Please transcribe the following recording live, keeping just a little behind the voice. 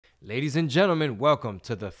Ladies and gentlemen, welcome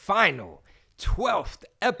to the final 12th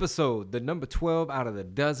episode, the number 12 out of the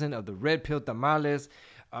dozen of the Red Pill Tamales.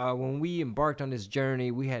 When we embarked on this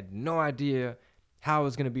journey, we had no idea how it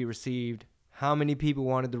was going to be received, how many people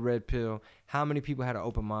wanted the red pill, how many people had an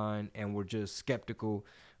open mind and were just skeptical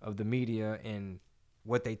of the media and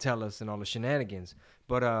what they tell us and all the shenanigans.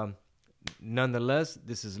 But nonetheless,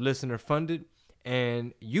 this is listener funded.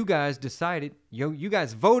 And you guys decided, you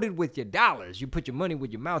guys voted with your dollars. You put your money where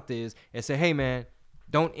your mouth is and say, hey, man,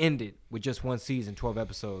 don't end it with just one season, 12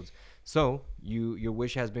 episodes. So your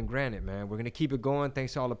wish has been granted, man. We're going to keep it going.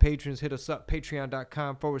 Thanks to all the patrons. Hit us up,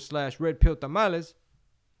 patreon.com/Red Pill Tamales.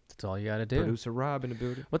 That's all you got to do. Producer Rob in the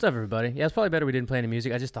building. What's up, everybody? Yeah, it's probably better we didn't play any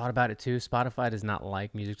music. I just thought about it, too. Spotify does not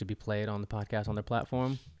like music to be played on the podcast on their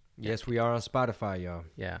platform. Yes, we are on Spotify, y'all.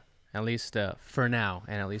 Yeah. At least for now,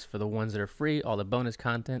 and at least for the ones that are free, all the bonus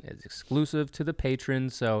content is exclusive to the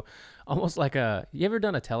patrons. So almost like you ever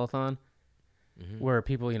done a telethon where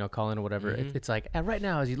people, call in or whatever? It's like, right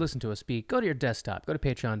now, as you listen to us speak, go to your desktop, go to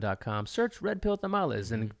patreon.com, search Red Pill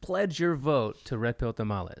Tamales, and pledge your vote to Red Pill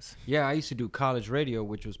Tamales. Yeah, I used to do college radio,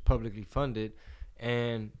 which was publicly funded,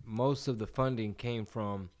 and most of the funding came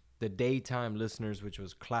from the daytime listeners, which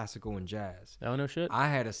was classical and jazz. Oh, no shit? I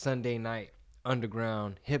had a Sunday night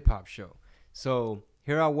underground hip-hop show. So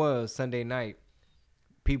here I was Sunday night,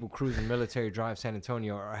 people cruising Military Drive San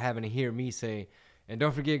Antonio are having to hear me say, and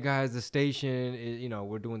don't forget, guys, the station is,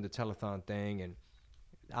 we're doing the telethon thing, and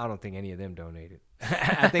I don't think any of them donated.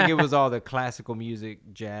 I think it was all the classical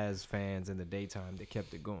music, jazz fans in the daytime that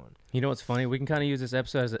kept it going. You know what's funny? We can kind of use this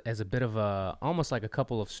episode as a bit of almost like a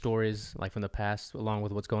couple of stories like from the past along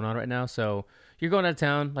with what's going on right now. So you're going out of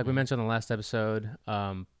town, like we mentioned on the last episode.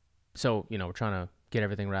 So, we're trying to get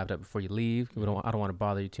everything wrapped up before you leave. I don't want to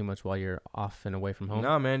bother you too much while you're off and away from home.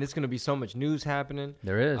 No, man, it's going to be so much news happening.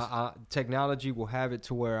 There is. Technology will have it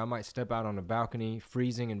to where I might step out on a balcony,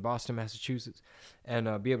 freezing in Boston, Massachusetts,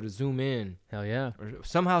 and be able to zoom in. Hell yeah. Or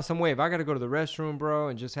somehow, some way, if I got to go to the restroom, bro,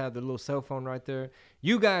 and just have the little cell phone right there,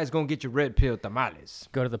 you guys going to get your Red Pill Tamales.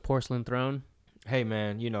 Go to the porcelain throne. Hey,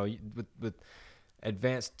 man, with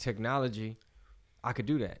advanced technology, I could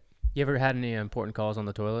do that. You ever had any important calls on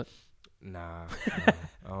the toilet? Nah,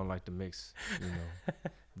 I don't like to mix,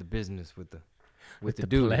 the business with the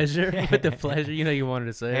dude. Pleasure, with the pleasure. You wanted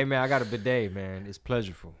to say. Hey man, I got a bidet, man. It's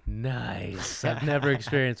pleasureful. Nice. I've never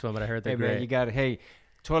experienced one, but I heard they're hey great. Man, you got it. Hey,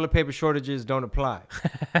 toilet paper shortages don't apply.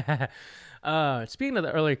 Speaking of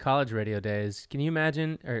the early college radio days, can you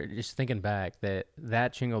imagine, or just thinking back, that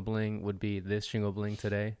Chingo Bling would be this Chingo Bling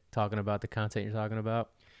today, talking about the content you're talking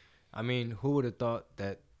about? I mean, who would have thought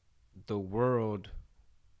that the world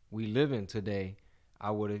we live in today, I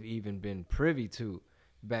would have even been privy to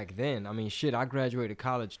back then. I mean, shit, I graduated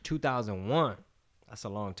college 2001. That's a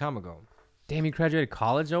long time ago. Damn, you graduated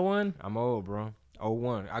college 01? I'm old, bro.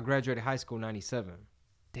 01. I graduated high school 97.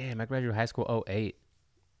 Damn, I graduated high school 08.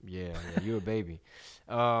 Yeah, you're a baby.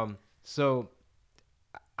 So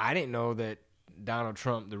I didn't know that Donald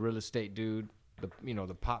Trump, the real estate dude,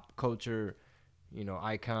 the pop culture,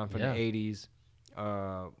 icon from the 80s,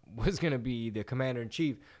 was going to be the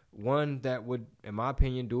commander-in-chief, one that would, in my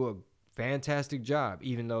opinion, do a fantastic job,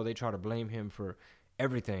 even though they try to blame him for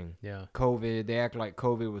everything. Yeah. COVID, they act like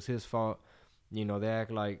COVID was his fault. They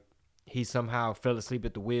act like he somehow fell asleep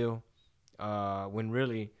at the wheel, when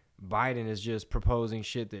really Biden is just proposing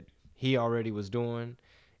shit that he already was doing.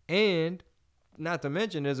 And not to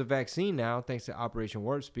mention, there's a vaccine now, thanks to Operation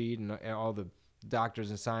Warp Speed and all the doctors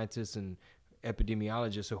and scientists and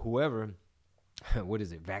epidemiologists or whoever. What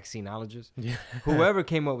is it? Vaccinologists? Yeah. Whoever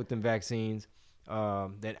came up with them vaccines,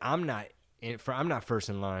 that I'm not first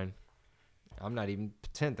in line. I'm not even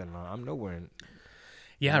 10th in line. I'm nowhere in.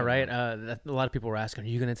 Yeah, right. A lot of people were asking, are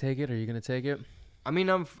you going to take it? Are you going to take it? I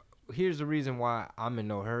mean, here's the reason why I'm in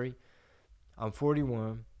no hurry. I'm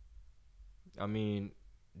 41. I mean,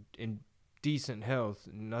 in decent health,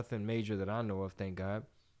 nothing major that I know of, thank God.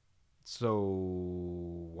 So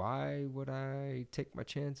why would I take my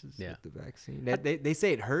chances with the vaccine? They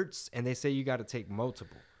say it hurts, and they say you got to take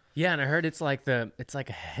multiple. Yeah, and I heard it's like a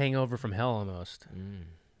hangover from hell almost.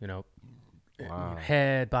 Wow.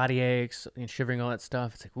 Head, body aches, and shivering, all that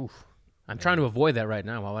stuff. It's like, oof. I'm trying to avoid that right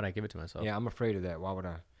now. Why would I give it to myself? Yeah, I'm afraid of that. Why would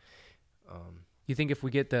I? You think if we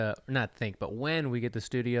get when we get the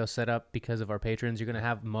studio set up because of our patrons, you're going to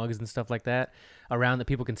have mugs and stuff like that around that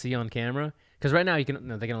people can see on camera? Because right now they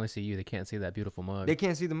can only see you. They can't see that beautiful mug. They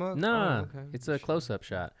can't see the mug? No, okay. It's a close-up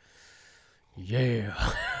shot. Yeah.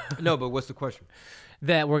 No, but what's the question?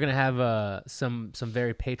 That we're going to have some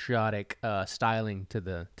very patriotic styling to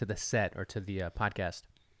the set or to the podcast.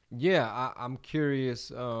 Yeah, I'm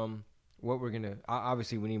curious what we're gonna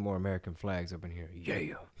obviously we need more American flags up in here.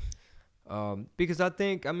 Yeah. Because I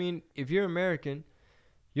think, I mean, if you're American,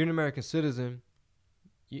 you're an American citizen.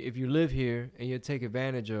 If you live here and you take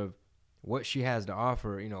advantage of what she has to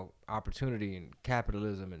offer, you know, opportunity and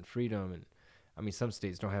capitalism and freedom, and I mean, some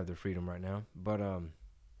states don't have their freedom right now, but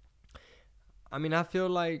I mean, I feel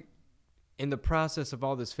like in the process of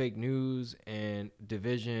all this fake news and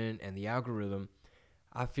division and the algorithm,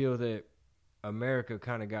 I feel that America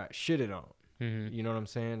kind of got shitted on. Mm-hmm. You know what I'm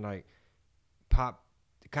saying? Like pop,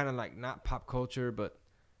 kind of like not pop culture, but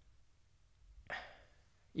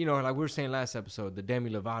you know, like we were saying last episode, the Demi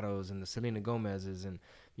Lovato's and the Selena Gomez's, and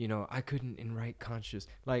you know, I couldn't in right conscious.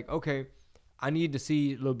 Like, okay, I need to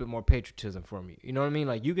see a little bit more patriotism from you. You know what I mean?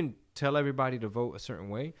 Like, you can tell everybody to vote a certain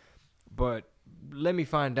way, but let me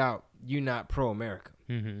find out you're not pro-America.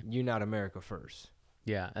 Mm-hmm. You're not America first.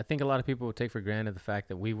 Yeah, I think a lot of people would take for granted the fact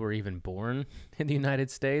that we were even born in the United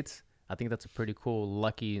States. I think that's a pretty cool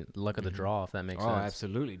luck of the draw, if that makes sense. Oh,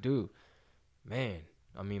 absolutely, dude. Man,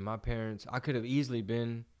 I mean, my parents, I could have easily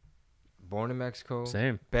been born in Mexico.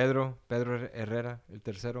 Same. Pedro Herrera, el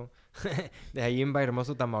tercero. De ahí en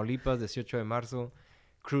Hermoso, Tamaulipas, 18 de marzo.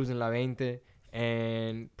 Cruising la 20.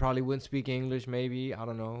 And probably wouldn't speak English, maybe. I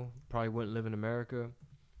don't know. Probably wouldn't live in America.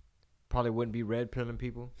 Probably wouldn't be red pilling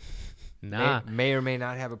people. Nah. May or may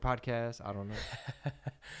not have a podcast. I don't know.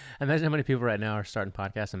 Imagine how many people right now are starting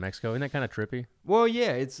podcasts in Mexico. Isn't that kind of trippy? Well,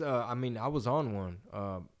 yeah. It's, I mean, I was on one.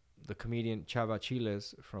 The comedian Chava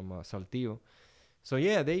Chiles from Saltillo. So,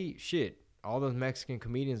 yeah, all those Mexican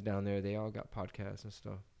comedians down there, they all got podcasts and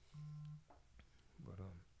stuff.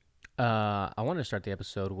 But, I wanted to start the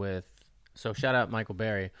episode with, so shout out Michael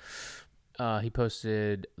Berry. He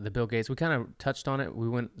posted the Bill Gates. We kind of touched on it.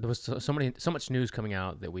 There was so much news coming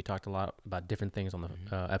out that we talked a lot about different things on the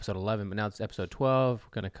episode 11, but now it's episode 12.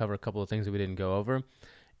 We're going to cover a couple of things that we didn't go over.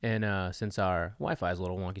 And since our Wi-Fi is a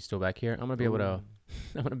little wonky still back here, I'm going to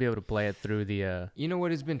be able to play it through the You know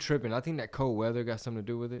what? It's been tripping. I think that cold weather got something to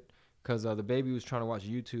do with it. Because the baby was trying to watch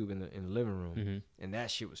YouTube in the living room, and that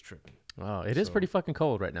shit was tripping. Oh, it is pretty fucking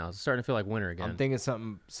cold right now. It's starting to feel like winter again. I'm thinking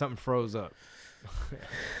something froze up.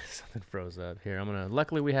 Something froze up. Here,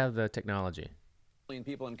 luckily we have the technology.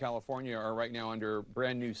 People in California are right now under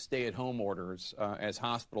brand new stay-at-home orders as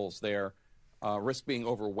hospitals there risk being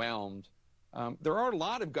overwhelmed. There are a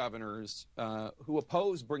lot of governors who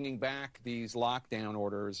oppose bringing back these lockdown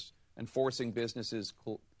orders and forcing businesses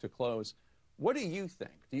to close. What do you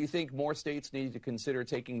think? Do you think more states need to consider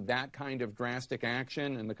taking that kind of drastic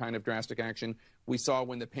action and the kind of drastic action we saw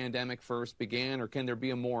when the pandemic first began, or can there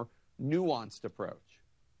be a more nuanced approach?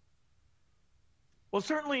 Well,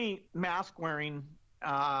 certainly mask wearing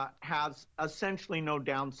has essentially no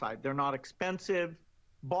downside. They're not expensive.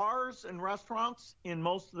 Bars and restaurants in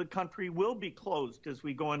most of the country will be closed as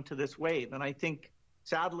we go into this wave, and I think,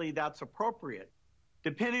 sadly, that's appropriate.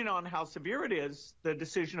 Depending on how severe it is, the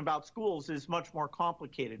decision about schools is much more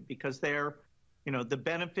complicated because the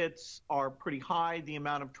benefits are pretty high. The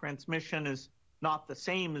amount of transmission is not the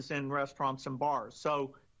same as in restaurants and bars.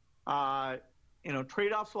 So,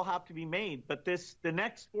 trade-offs will have to be made. But the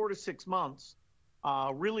next 4 to 6 months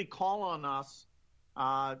really call on us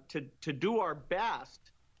to do our best,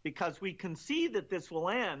 because we can see that this will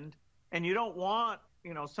end, and you don't want,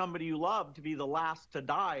 somebody you love to be the last to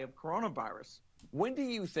die of coronavirus. When do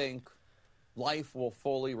you think life will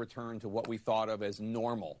fully return to what we thought of as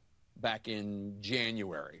normal back in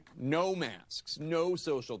January? No masks, no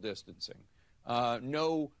social distancing,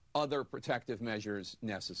 no other protective measures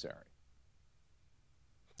necessary.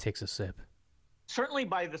 Takes a sip. Certainly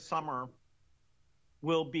by the summer,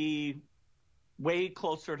 we'll be way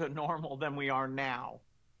closer to normal than we are now.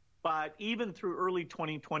 But even through early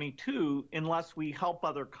 2022, unless we help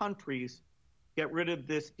other countries get rid of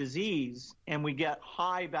this disease and we get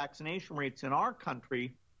high vaccination rates in our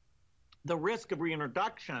country, the risk of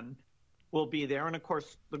reintroduction will be there. And of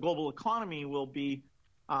course, the global economy will be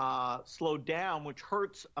slowed down, which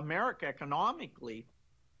hurts America economically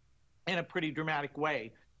in a pretty dramatic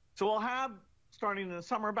way. So we'll have, starting in the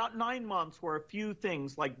summer, about 9 months where a few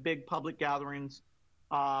things like big public gatherings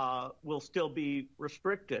will still be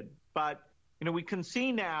restricted. But, we can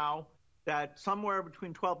see now that somewhere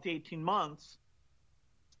between 12 to 18 months,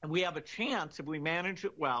 and we have a chance, if we manage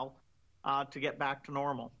it well, to get back to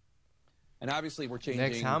normal. And obviously we're changing.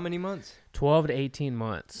 Next how many months? 12 to 18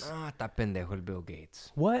 months. Está pendejo el Bill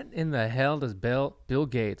Gates. What in the hell does Bill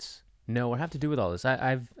Gates know or have to do with all this?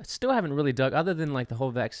 I still haven't really dug, other than like the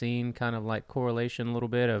whole vaccine kind of like correlation, a little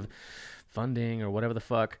bit of funding or whatever the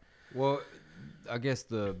fuck. Well, I guess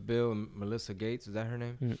the Bill and Melissa Gates, is that her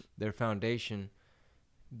name? Mm. Their foundation,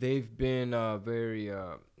 they've been very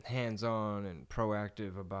hands-on and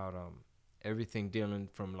proactive about everything dealing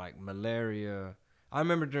from like malaria. I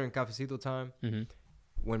remember during Cafecito time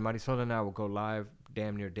when Marisol and I would go live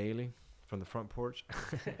damn near daily from the front porch.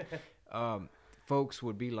 Folks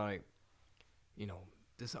would be like, you know,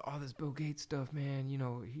 all this Bill Gates stuff, man. You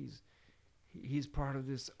know, he's part of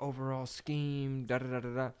this overall scheme. Da da da da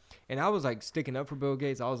da. And I was like sticking up for Bill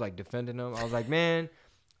Gates. I was like defending him. I was like, man,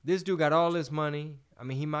 this dude got all this money. I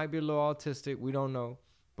mean, he might be a little autistic. We don't know,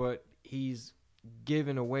 but he's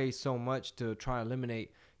giving away so much to try to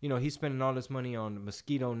eliminate. You know, he's spending all this money on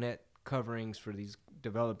mosquito net coverings for these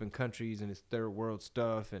developing countries and his third world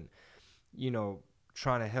stuff, and you know,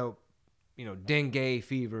 trying to help, you know, dengue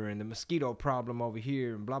fever and the mosquito problem over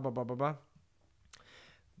here and blah blah blah blah blah.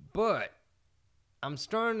 But I'm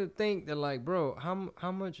starting to think that, like, bro,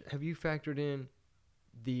 how much have you factored in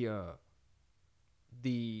the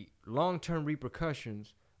long-term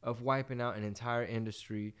repercussions of wiping out an entire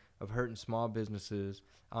industry, of hurting small businesses,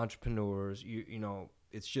 entrepreneurs? You know,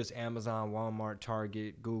 it's just Amazon, Walmart,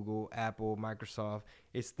 Target, Google, Apple, Microsoft.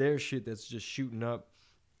 It's their shit that's just shooting up.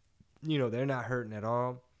 You know, they're not hurting at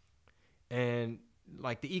all. And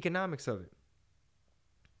like the economics of it.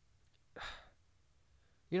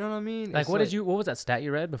 You know what I mean? Like, what was that stat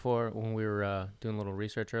you read before when we were doing a little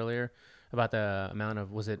research earlier about the amount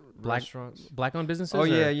of, was it black-owned businesses? Oh,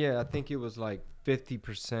 yeah. I think it was like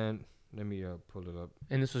 50%. Let me pull it up.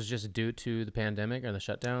 And this was just due to the pandemic or the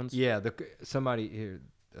shutdowns? Yeah, somebody here,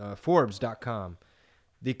 Forbes.com.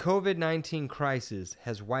 The COVID-19 crisis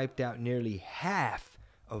has wiped out nearly half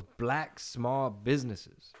of black small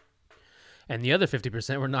businesses. And the other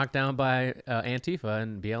 50% were knocked down by Antifa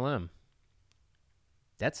and BLM.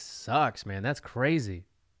 That sucks, man. That's crazy.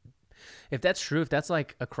 If that's true, if that's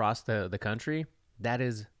like across the country, that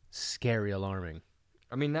is scary alarming.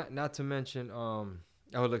 I mean, not to mention,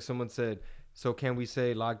 look, someone said, so can we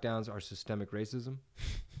say lockdowns are systemic racism?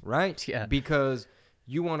 Right? Yeah. Because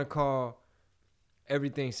you want to call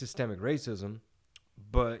everything systemic racism,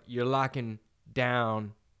 but you're locking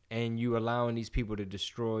down and you allowing these people to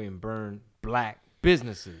destroy and burn black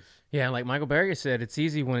businesses. Yeah, like Michael Berger said, it's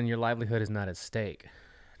easy when your livelihood is not at stake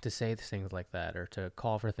to say things like that or to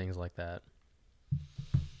call for things like that.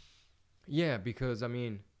 Yeah, because, I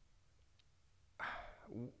mean,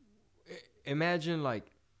 imagine like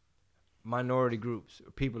minority groups,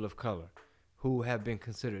 people of color who have been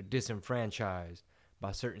considered disenfranchised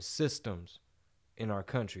by certain systems in our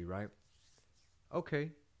country, right? Okay.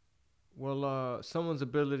 Well, someone's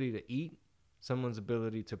ability to eat, someone's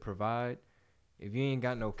ability to provide, if you ain't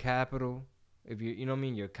got no capital, if you know what I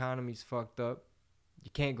mean, your economy's fucked up,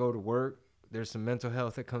 you can't go to work, there's some mental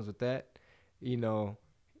health that comes with that, you know,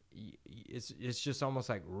 it's just almost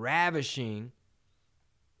like ravishing,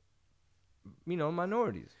 you know,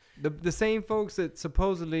 minorities. The same folks that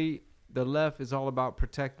supposedly the left is all about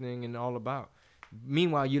protecting and all about.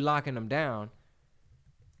 Meanwhile, you're locking them down,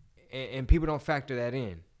 and people don't factor that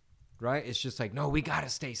in, right? It's just like, no, we got to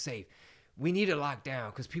stay safe. We need to lock down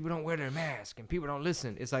because people don't wear their mask and people don't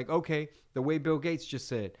listen. It's like, okay, the way Bill Gates just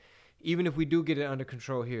said, even if we do get it under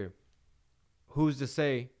control here, who's to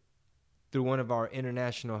say through one of our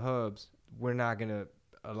international hubs, we're not going to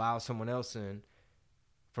allow someone else in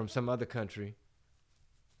from some other country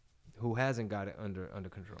who hasn't got it under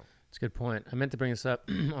control? That's a good point. I meant to bring this up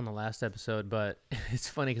on the last episode, but it's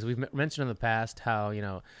funny because we've mentioned in the past how, you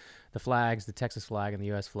know, the flags, the Texas flag and the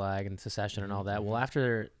U.S. flag and secession and all that. Well,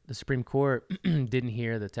 after the Supreme Court didn't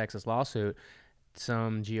hear the Texas lawsuit,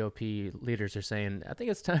 some GOP leaders are saying, I think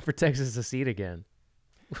it's time for Texas to secede again.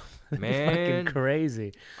 Man, fucking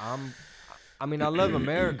crazy. I mean, I love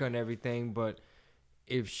America and everything, but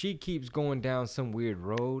if she keeps going down some weird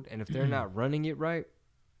road and if they're not running it right,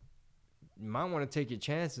 you might want to take your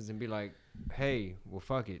chances and be like, hey, well,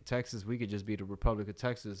 fuck it. Texas, we could just be the Republic of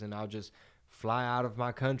Texas and I'll just fly out of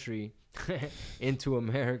my country into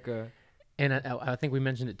America. And I think we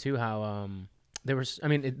mentioned it too, how there was, I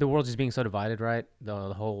mean, the world's just being so divided, right?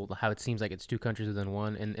 The whole, how it seems like it's two countries within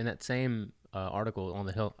one. And in that same article on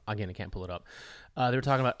the Hill, again, I can't pull it up, they were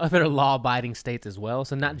talking about other law-abiding states as well.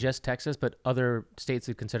 So not just Texas, but other states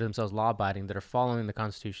who consider themselves law-abiding that are following the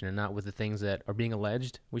Constitution and not with the things that are being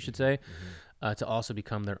alleged, we should say, to also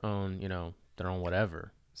become their own, you know, their own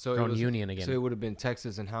whatever. So their own union again. So it would have been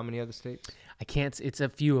Texas and how many other states? I can't. It's a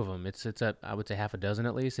few of them. It's I would say half a dozen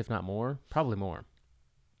at least, if not more. Probably more.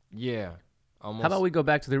 Yeah. Almost. How about we go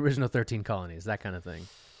back to the original 13 colonies, that kind of thing?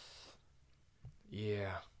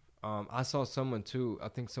 Yeah. I saw someone too. I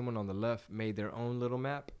think someone on the left made their own little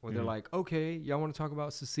map where they're like, okay, y'all want to talk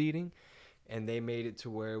about seceding? And they made it to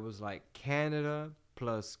where it was like Canada,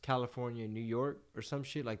 plus California and New York or some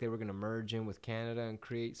shit. Like they were gonna merge in with Canada and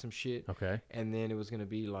create some shit. Okay. And then it was gonna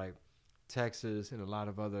be like Texas and a lot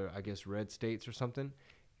of other, I guess, red states or something.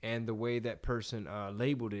 And the way that person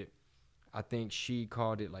labeled it, I think she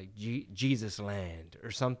called it like Jesus Land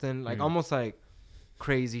or something, like almost like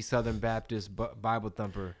crazy Southern Baptist Bible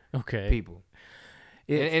thumper people.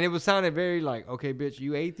 And it was sounded very like, okay, bitch,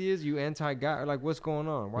 you atheist, you anti-God, like what's going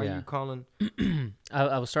on? Why are you calling?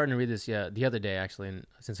 I was starting to read this the other day actually, and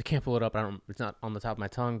since I can't pull it up, it's not on the top of my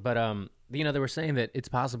tongue. But you know, they were saying that it's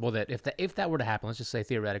possible that if that were to happen, let's just say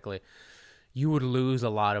theoretically, you would lose a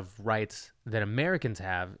lot of rights that Americans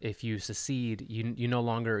have if you secede. You no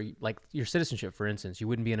longer, like your citizenship, for instance, you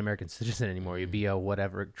wouldn't be an American citizen anymore. You'd be a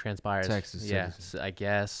whatever transpires. Texas citizen. I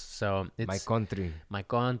guess. So it's my country,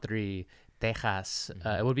 Texas.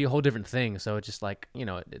 It would be a whole different thing. So it's just like, you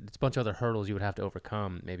know, it's a bunch of other hurdles you would have to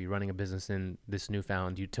overcome. Maybe running a business in this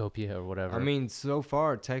newfound utopia or whatever. I mean, so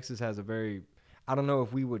far Texas has a very, I don't know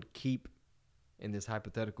if we would keep. In this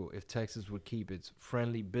hypothetical, if Texas would keep its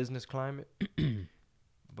friendly business climate,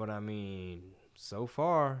 but I mean, so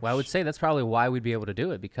far. Well, I would say that's probably why we'd be able to do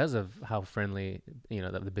it, because of how friendly, you know,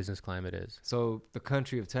 the business climate is. So the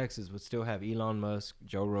country of Texas would still have Elon Musk,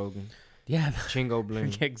 Joe Rogan, Chingo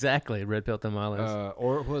Bling, exactly, Red Pill Tamales,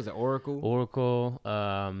 or what was it, Oracle,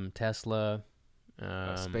 Tesla,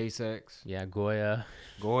 SpaceX, Goya,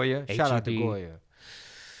 shout out to Goya,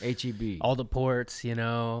 HEB, all the ports, you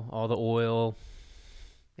know, all the oil.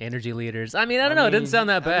 Energy leaders. I mean, I don't know. It didn't sound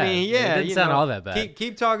that bad. I mean, yeah, it didn't sound all that bad.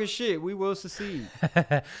 Keep talking shit. We will succeed.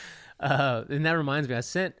 And that reminds me,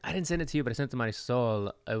 I didn't send it to you, but I sent it to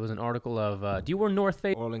Marisol. It was an article of, do you wear North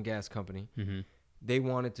Face? Oil and gas company. Mm-hmm. They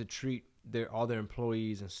wanted to treat all their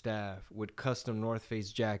employees and staff with custom North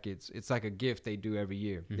Face jackets. It's like a gift they do every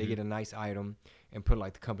year. Mm-hmm. They get a nice item and put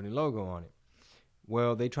like the company logo on it.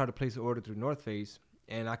 Well, they tried to place an order through North Face,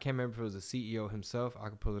 and I can't remember if it was the CEO himself. I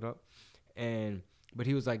could pull it up. But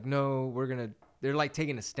he was like, no, they're like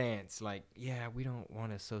taking a stance. Like, yeah, we don't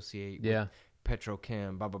want to associate with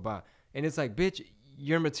petrochem, blah, blah, blah. And it's like, bitch,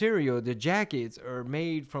 your material, the jackets are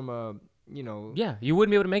made from you know. Yeah, you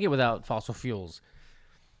wouldn't be able to make it without fossil fuels.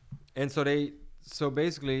 And so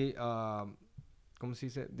basically, como se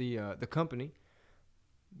dice, the company,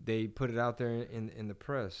 they put it out there in the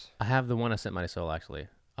press. I have the one I sent Marisol, actually.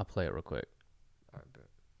 I'll play it real quick. All right, bet.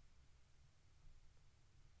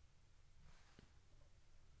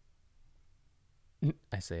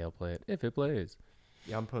 I say I'll play it if it plays.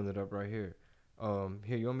 Yeah, I'm putting it up right here.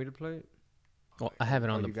 Here, you want me to play it? Well, I have it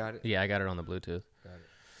on you got it? Yeah, I got it on the Bluetooth. Got it.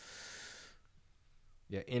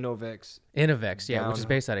 Yeah, Innovex, yeah, which is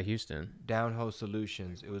based out of Houston. Downhole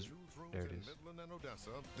Solutions. It was there. It is.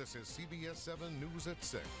 This is CBS 7 News at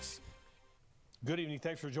 6. Good evening.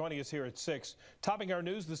 Thanks for joining us here at 6. Topping our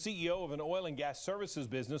news, the CEO of an oil and gas services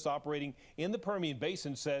business operating in the Permian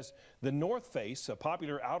Basin says the North Face, a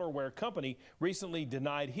popular outerwear company, recently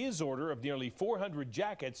denied his order of nearly 400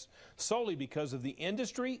 jackets solely because of the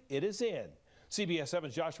industry it is in. CBS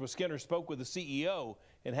 7's Joshua Skinner spoke with the CEO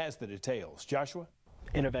and has the details. Joshua?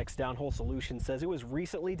 Innovex Downhole Solutions says it was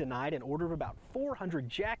recently denied an order of about 400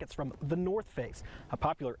 jackets from the North Face, a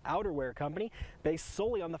popular outerwear company based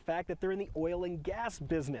solely on the fact that they're in the oil and gas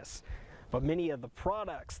business. But many of the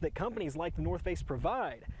products that companies like the North Face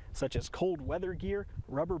provide, such as cold weather gear,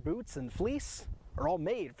 rubber boots, and fleece, are all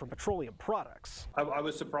made from petroleum products. I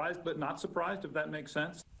was surprised, but not surprised, if that makes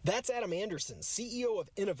sense. That's Adam Anderson, CEO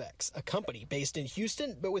of Innovex, a company based in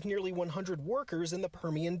Houston, but with nearly 100 workers in the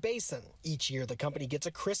Permian Basin. Each year, the company gets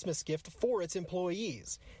a Christmas gift for its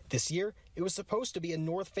employees. This year, it was supposed to be a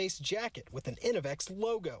North Face jacket with an Innovex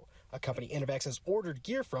logo, a company Innovex has ordered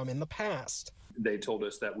gear from in the past. They told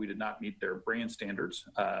us that we did not meet their brand standards.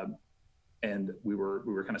 And we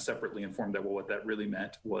were kind of separately informed that, well, what that really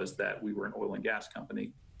meant was that we were an oil and gas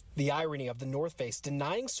company. The irony of the North Face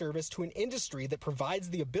denying service to an industry that provides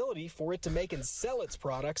the ability for it to make and sell its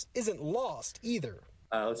products isn't lost either.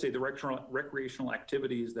 Let's say the recreational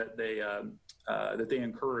activities that they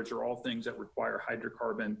encourage are all things that require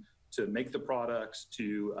hydrocarbon to make the products,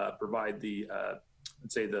 to provide the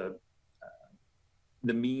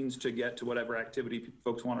means to get to whatever activity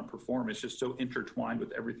folks want to perform. It's just so intertwined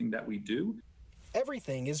with everything that we do.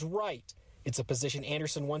 Everything is right. It's a position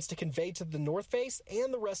Anderson wants to convey to the North Face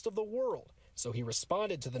and the rest of the world. So he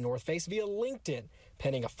responded to the North Face via LinkedIn,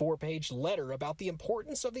 penning a 4-page letter about the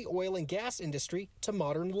importance of the oil and gas industry to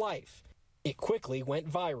modern life. It quickly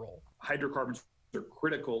went viral. Hydrocarbons are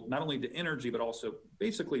critical not only to energy, but also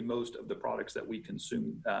basically most of the products that we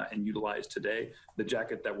consume and utilize today. The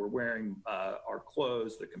jacket that we're wearing, our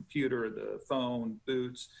clothes, the computer, the phone,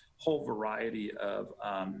 boots, whole variety of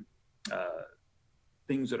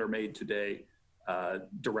things that are made today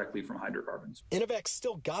directly from hydrocarbons. Innovex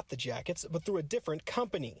still got the jackets, but through a different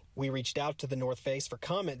company. We reached out to the North Face for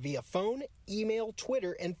comment via phone, email,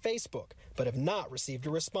 Twitter, and Facebook, but have not received a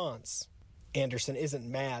response. Anderson isn't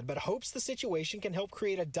mad, but hopes the situation can help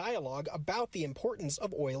create a dialogue about the importance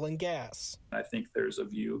of oil and gas. I think there's a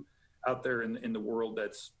view out there in the world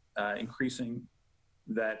that's increasing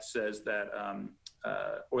that says that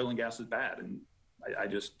oil and gas is bad, and I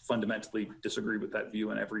just fundamentally disagree with that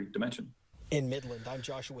view in every dimension. In Midland, I'm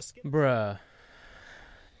Joshua Skip. Bruh.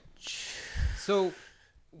 So,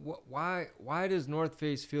 why does North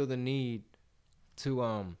Face feel the need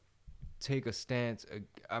to take a stance?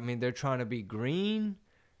 I mean, they're trying to be green.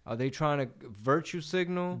 Are they trying to virtue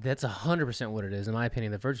signal? That's 100% what it is, in my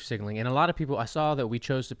opinion, the virtue signaling. And a lot of people, I saw that we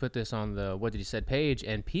chose to put this on the What Did You Said page,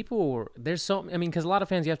 and people, there's so, I mean, because a lot of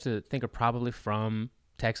fans you have to think are probably from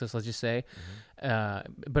Texas, let's just say.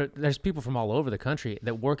 But there's people from all over the country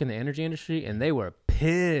that work in the energy industry, and they were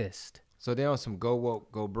pissed. So they on some go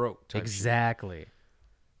woke, go broke type Exactly.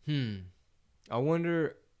 shit. I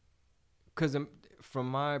wonder, because from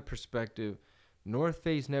my perspective, North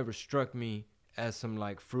Face never struck me as some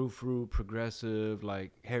like frou-frou progressive,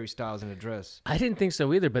 like Harry Styles in a dress. I didn't think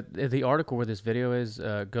so either, but the article where this video is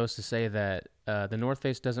goes to say that the North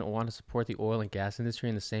Face doesn't want to support the oil and gas industry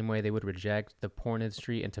in the same way they would reject the porn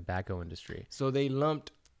industry and tobacco industry. So they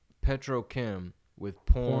lumped petrochem with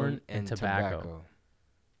porn and tobacco.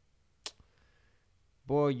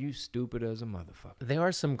 Boy, you stupid as a motherfucker. There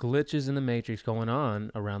are some glitches in the Matrix going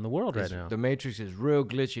on around the world right now. The Matrix is real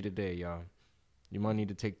glitchy today, y'all. You might need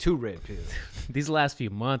to take 2 red pills. These last few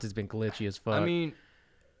months, it's been glitchy as fuck. I mean,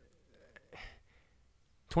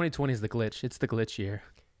 2020 is the glitch. It's the glitch year.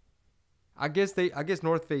 I guess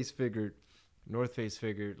North Face figured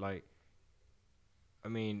like, I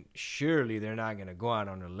mean, surely they're not gonna go out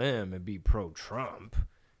on a limb and be pro-Trump,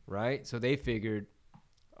 right? So they figured,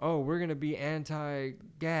 oh, we're gonna be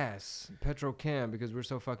anti-gas, petrochem because we're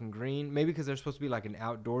so fucking green. Maybe because they're supposed to be like an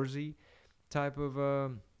outdoorsy type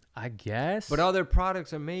of. I guess. But all their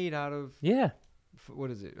products are made out of. Yeah.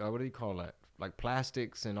 What is it? What do you call that? Like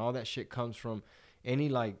plastics and all that shit comes from any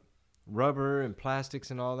like rubber and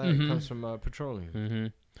plastics and all that. It comes from petroleum. Mm-hmm.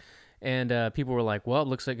 And people were like, well, it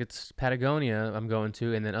looks like it's Patagonia I'm going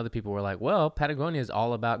to. And then other people were like, well, Patagonia is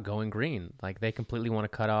all about going green. Like they completely want to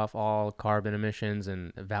cut off all carbon emissions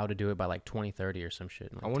and vow to do it by like 2030 or some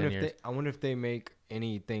shit. Like I wonder if they make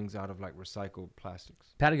any things out of like recycled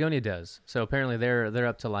plastics. Patagonia does. So apparently they're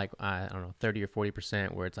up to like, I don't know, 30 or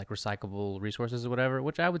 40% where it's like recyclable resources or whatever,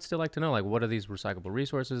 which I would still like to know, like what are these recyclable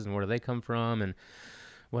resources and where do they come from and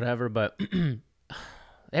whatever. But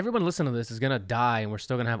everyone listening to this is going to die and we're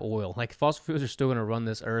still going to have oil. Like fossil fuels are still going to run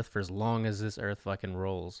this earth for as long as this earth fucking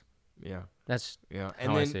rolls. Yeah. That's how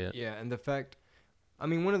I see it. Yeah, and the fact, I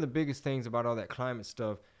mean, one of the biggest things about all that climate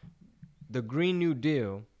stuff, the Green New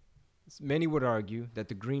Deal, many would argue that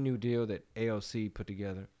the Green New Deal that AOC put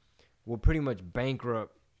together will pretty much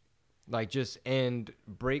bankrupt, like just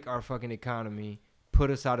break our fucking economy, put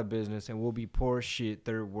us out of business, and we'll be poor as shit,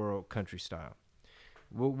 third world country style.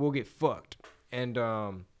 We'll get fucked. And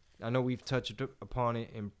I know we've touched upon it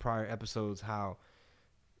in prior episodes how,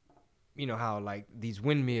 you know, how like these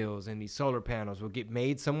windmills and these solar panels will get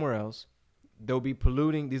made somewhere else. They'll be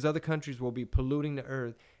polluting, these other countries will be polluting the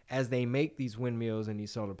earth as they make these windmills and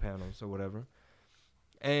these solar panels or whatever.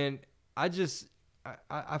 And I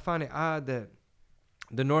find it odd that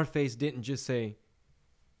the North Face didn't just say,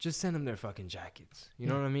 just send them their fucking jackets. You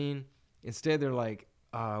know what I mean? Instead, they're like,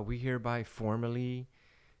 we hereby formally,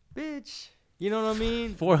 bitch. You know what I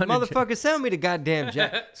mean? Motherfucker, send me the goddamn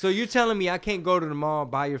jacket. So you're telling me I can't go to the mall,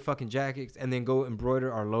 buy your fucking jackets, and then go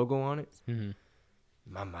embroider our logo on it? Mm-hmm.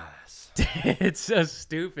 Mamas. It's so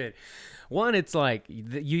stupid. One, it's like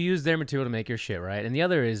you use their material to make your shit, right? And the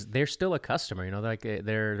other is they're still a customer. You know, like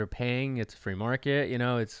they're paying. It's a free market. You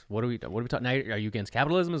know, it's what are we talking? Now, are you against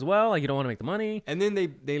capitalism as well? Like you don't want to make the money? And then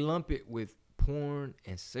they lump it with porn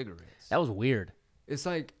and cigarettes. That was weird. It's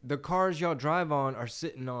like the cars y'all drive on are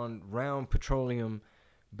sitting on round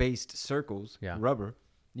petroleum-based circles, rubber.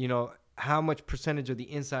 You know, how much percentage of the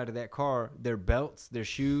inside of that car, their belts, their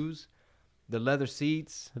shoes, the leather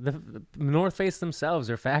seats. The North Face themselves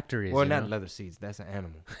are factories. Well, not leather seats. That's an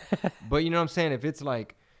animal. But you know what I'm saying? If it's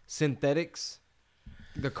like synthetics,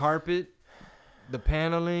 the carpet, the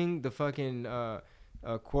paneling, the fucking not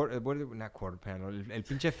quarter panel, el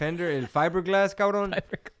pinche fender, el fiberglass, cabrón.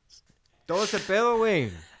 Todo ese pedo,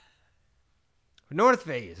 güey. North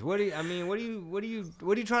Face. What are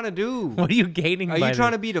you trying to do? What are you gaining? Are you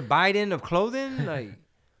trying to be the Biden of clothing? Like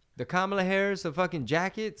the Kamala Harris of fucking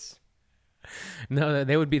jackets? No,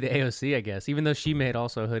 they would be the AOC, I guess. Even though she made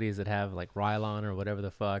also hoodies that have like Rylon or whatever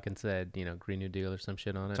the fuck and said, you know, Green New Deal or some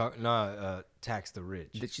shit on it. Tax the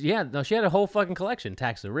rich. Yeah, no, she had a whole fucking collection.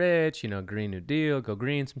 Tax the rich, you know, Green New Deal, go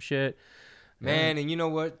green, some shit. Man, and you know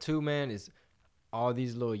what, too, man, is all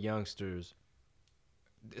these little youngsters,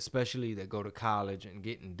 especially that go to college and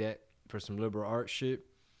get in debt for some liberal arts shit,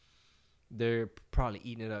 they're probably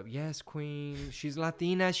eating it up. Yes, queen. She's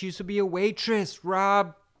Latina. She used to be a waitress,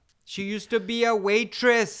 Rob. She used to be a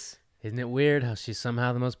waitress. Isn't it weird how she's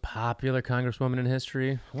somehow the most popular congresswoman in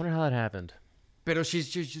history? I wonder how that happened. But she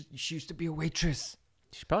used to be a waitress.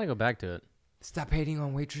 She should probably go back to it. Stop hating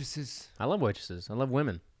on waitresses. I love waitresses. I love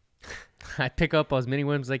women. I pick up as many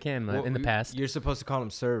women as I can in the past. You're supposed to call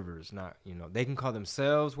them servers, not, you know. They can call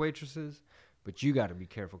themselves waitresses, but you got to be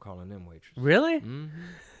careful calling them waitresses. Really? Mm-hmm.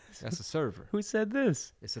 That's a server. Who said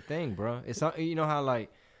this? It's a thing, bro. It's, you know how,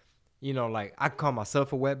 like, you know, like, I call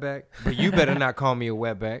myself a wetback, but you better not call me a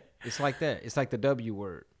wetback. It's like that. It's like the W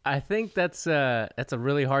word. I think that's a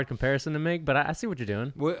really hard comparison to make, but I see what you're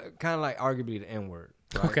doing. Well, kind of like arguably the N word.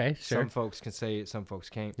 Right? Okay, sure. Some folks can say it, some folks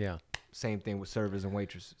can't. Yeah. Same thing with servers and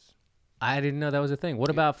waitresses. I didn't know that was a thing. What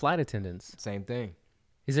about flight attendants? Same thing.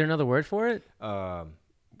 Is there another word for it?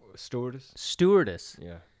 Stewardess. Stewardess.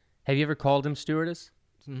 Yeah. Have you ever called him stewardess?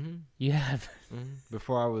 Mm-hmm. You have. Mm-hmm.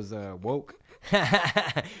 Before I was woke.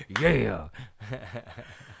 Yeah.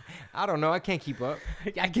 I don't know. I can't keep up.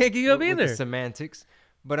 I can't keep up with either. The semantics.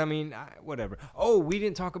 But I mean, whatever. Oh, we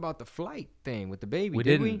didn't talk about the flight thing with the baby. We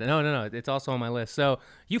did didn't. We? No. It's also on my list. So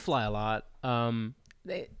you fly a lot.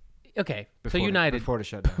 Okay. Before So United before the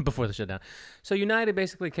shutdown. before the shutdown. So United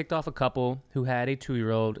basically kicked off a couple who had a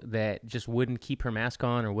 2-year-old that just wouldn't keep her mask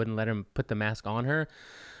on or wouldn't let him put the mask on her.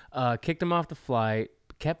 Kicked them off the flight.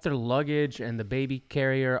 Kept their luggage and the baby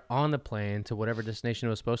carrier on the plane to whatever destination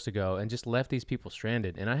it was supposed to go, and just left these people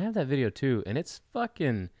stranded. And I have that video too, and it's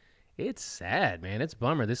sad, man. It's a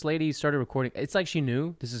bummer. This lady started recording. It's like she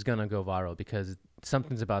knew this is gonna go viral because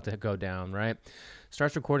something's about to go down, right?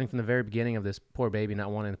 Starts recording from the very beginning of this poor baby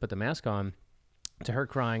not wanting to put the mask on, to her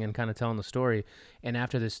crying and kind of telling the story. And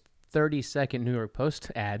after this 30-second New York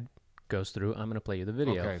Post ad goes through, I'm gonna play you the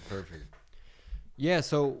video. Okay, perfect. Yeah,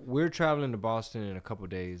 so we're traveling to Boston in a couple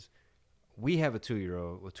days. We have a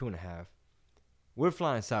 2-year-old, or 2.5. We're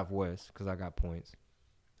flying Southwest because I got points.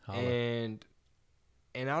 Holla. And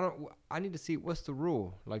I need to see what's the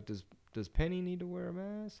rule. Like, does Penny need to wear a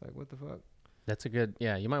mask? Like, what the fuck? That's a good,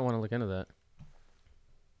 yeah, you might want to look into that.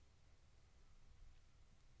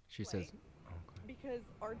 She says, because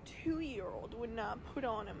our 2-year-old would not put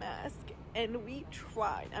on a mask, and we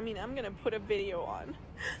tried. I mean, I'm gonna put a video on.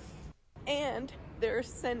 And they're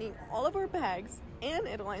sending all of our bags and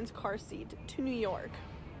Adeline's car seat to New York.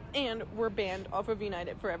 And we're banned off of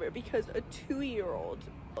United forever because a 2-year-old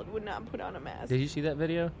would not put on a mask. Did you see that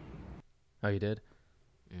video? Oh, you did?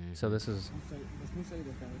 Mm-hmm. So this is...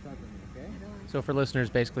 So for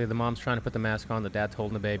listeners, basically the mom's trying to put the mask on, the dad's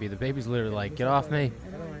holding the baby. The baby's literally like, get off me.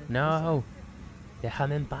 No.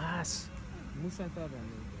 Déjame en paz.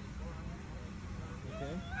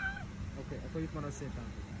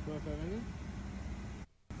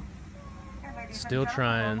 Still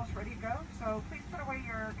trying.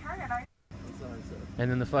 And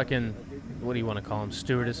then the fucking, what do you want to call him?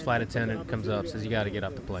 Stewardess, flight attendant comes up, says you got to get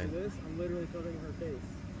off the plane. I'm literally covering her face.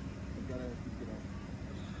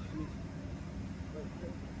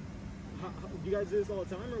 You guys do this all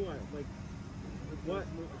the time or what? Like, what?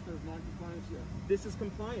 This is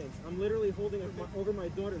compliance. I'm literally holding it over my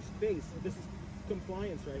daughter's face. This is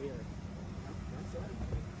compliance right here.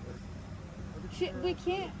 We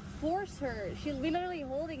can't force her. She's literally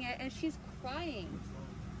holding it and she's crying.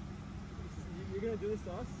 You're gonna do this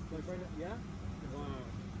to us? Like right now? Yeah? Wow.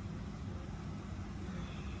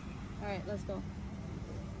 Alright, let's go.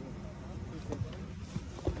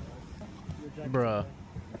 Bruh.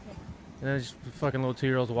 And then just fucking little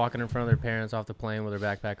 2-year-olds walking in front of their parents off the plane with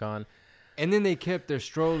their backpack on. and then they kept their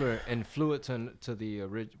stroller and flew it to the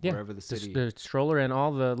wherever the city. The stroller and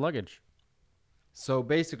all the luggage. So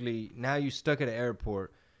basically, now you stuck at an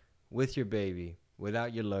airport with your baby,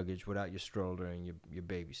 without your luggage, without your stroller and your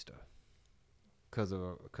baby stuff, because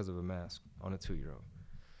of a mask on a 2-year-old.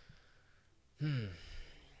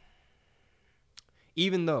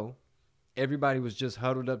 Even though everybody was just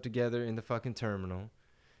huddled up together in the fucking terminal,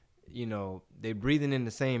 you know, they breathing in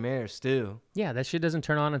the same air still. Yeah, that shit doesn't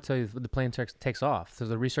turn on until the plane takes off. So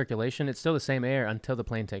the recirculation, it's still the same air until the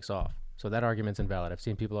plane takes off. So that argument's invalid. I've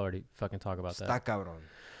seen people already fucking talk about that. Está cabrón.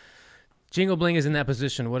 Chingo Bling is in that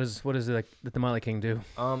position. What does the Tamale King do?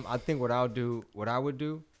 I think what I would do,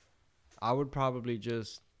 I would probably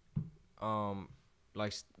just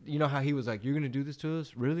like, you know how he was like, "You're gonna do this to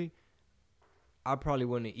us, really?" I probably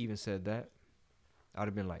wouldn't have even said that. I'd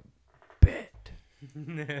have been like, "Bet,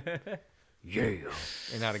 yeah,"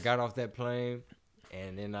 and I'd have got off that plane,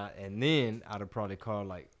 and then I'd have probably called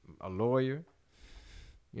like a lawyer.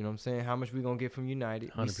 You know what I'm saying? How much we gonna get from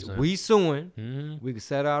United? 100%. We suing. Mm-hmm. We could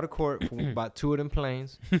settle out of court for about 2 of them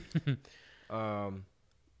planes.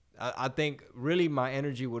 I think really my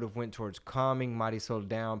energy would have went towards calming Marisol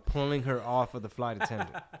down, pulling her off of the flight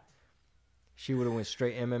attendant. She would have went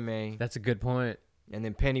straight MMA. That's a good point. And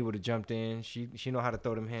then Penny would have jumped in. She know how to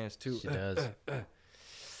throw them hands too. She does.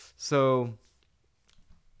 So,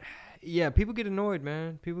 yeah, people get annoyed,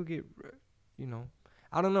 man. People get,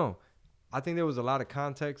 I don't know. I think there was a lot of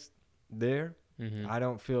context there. Mm-hmm. I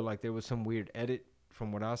don't feel like there was some weird edit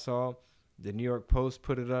from what I saw. The New York Post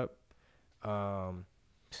put it up.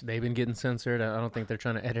 They've been getting censored. I don't think they're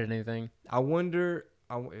trying to edit anything. I wonder,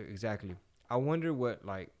 exactly. I wonder what,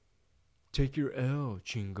 like, take your L,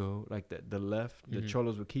 Chingo, like the left, the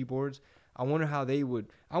cholos with keyboards. I wonder how they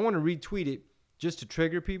would. I want to retweet it just to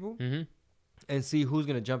trigger people and see who's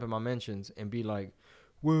going to jump in my mentions and be like,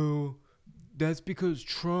 well, that's because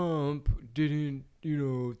Trump didn't,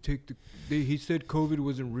 he said COVID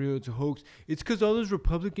wasn't real. It's a hoax. It's because all those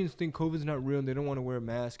Republicans think COVID's not real and they don't want to wear a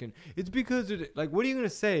mask. And it's because of, like, what are you going to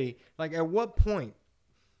say? Like, at what point?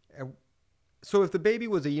 So if the baby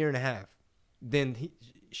was 1.5 years, then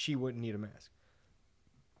she wouldn't need a mask.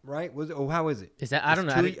 Right? How is it? Is that, I don't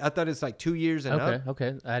know. I thought it's like 2 years and up.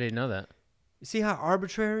 Okay. I didn't know that. You see how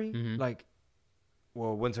arbitrary? Like,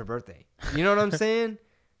 well, when's her birthday? You know what I'm saying?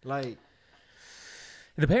 Like,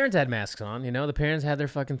 the parents had masks on, the parents had their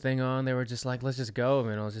fucking thing on. They were just like, let's just go,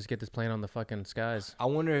 man. Let's just get this plane on the fucking skies. I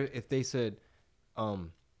wonder if they said,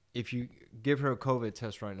 if you give her a COVID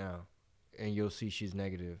test right now and you'll see she's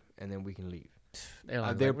negative and then we can leave.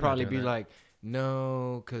 They'll probably be like,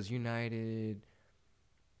 no, because United.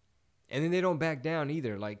 And then they don't back down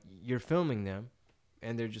either. Like, you're filming them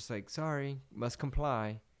and they're just like, sorry, must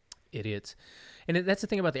comply. Idiots. And that's the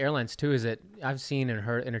thing about the airlines too, is that I've seen and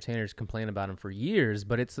heard entertainers complain about them for years,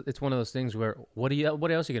 but it's one of those things where what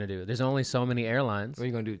else are you gonna do? There's only so many airlines. What are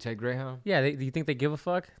you gonna do? Take Greyhound? Yeah, do you think they give a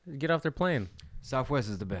fuck? Get off their plane. Southwest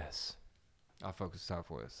is the best. I fuck with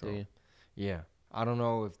Southwest. So yeah, I don't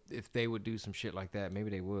know if they would do some shit like that. Maybe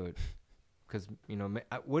they would, because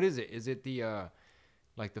what is it? Is it the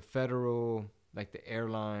like the federal, like the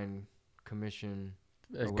airline commission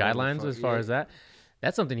guidelines as far as that?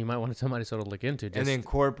 That's something you might want somebody sort of look into. And then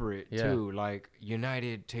corporate, too. Like,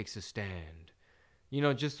 United takes a stand.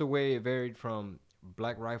 Just the way it varied from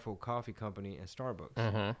Black Rifle Coffee Company and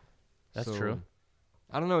Starbucks. That's true.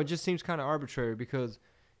 I don't know. It just seems kind of arbitrary because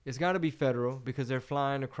it's got to be federal because they're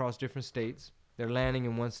flying across different states. They're landing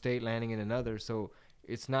in one state, landing in another. So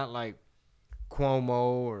it's not like Cuomo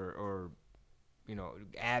or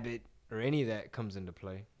Abbott or any of that comes into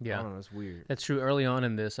play. Yeah. I don't know. It's weird. That's true. Early on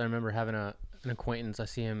in this, I remember having an acquaintance. I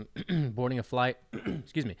see him boarding a flight.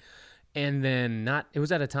 Excuse me. And then it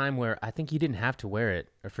was at a time where I think he didn't have to wear it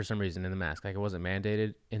for some reason in the mask. Like, it wasn't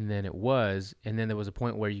mandated. And then it was. And then there was a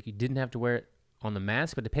point where you didn't have to wear it on the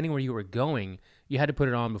mask, but depending where you were going, you had to put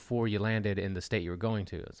it on before you landed in the state you were going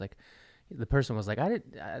to. It's like, the person was like,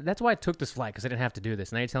 that's why I took this flight, because I didn't have to do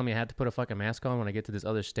this. Now you're telling me I have to put a fucking mask on when I get to this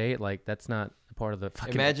other state? Like, that's not a part of the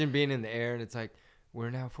fucking... Imagine being in the air and it's like, we're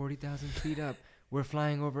now 40,000 feet up. We're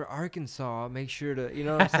flying over Arkansas. Make sure to, you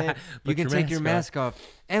know what I'm saying? You can take your mask off.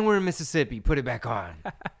 And we're in Mississippi. Put it back on.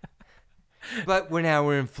 But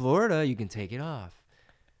we're in Florida. You can take it off.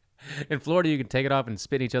 In Florida, you can take it off and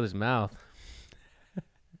spit in each other's mouth.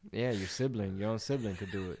 Yeah, your own sibling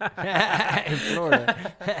could do it. In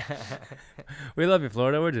Florida. We love you,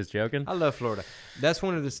 Florida. We're just joking. I love Florida. That's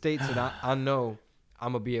one of the states that I know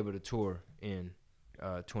I'm going to be able to tour in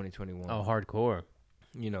 2021. Oh, hardcore.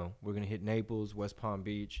 We're going to hit Naples, West Palm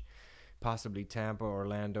Beach, possibly Tampa,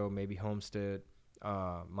 Orlando, maybe Homestead,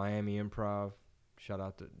 Miami Improv. Shout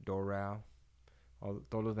out to Doral.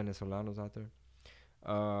 Todos los venezolanos out there.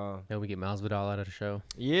 Yeah, we get Miles Vidal out of the show.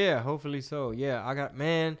 Yeah, hopefully so. Yeah,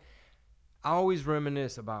 I always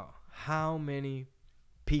reminisce about how many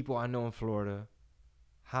people I know in Florida,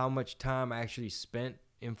 how much time I actually spent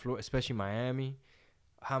in Florida, especially Miami,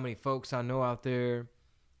 how many folks I know out there,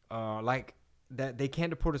 like that They Can't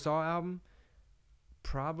Deport Us All album,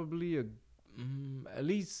 probably at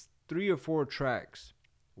least 3 or 4 tracks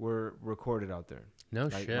were recorded out there. No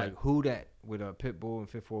shit. Like Who Dat with Pitbull and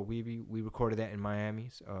Fit for a Weebie. We recorded that in Miami,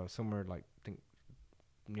 somewhere like I think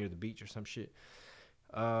near the beach or some shit.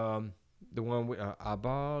 The one with I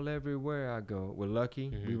Ball Everywhere I Go with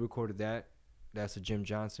Lucky. We recorded that. That's a Jim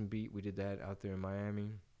Johnson beat. We did that out there in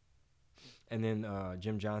Miami. And then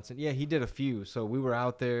Jim Johnson. Yeah, he did a few. So we were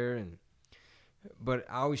out there, but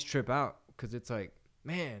I always trip out because it's like,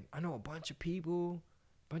 man, I know a bunch of people,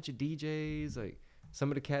 a bunch of DJs, like some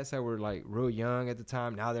of the cats that were like real young at the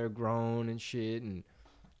time. Now they're grown and shit, and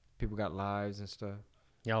people got lives and stuff.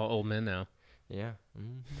 Y'all old men now. Yeah.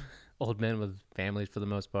 Mm-hmm. Old men with families for the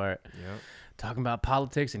most part. Yep. Talking about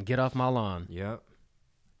politics and get off my lawn. Yep.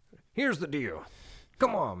 Here's the deal.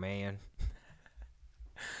 Come on, man.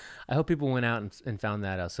 I hope people went out and found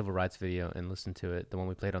that civil rights video and listened to it, the one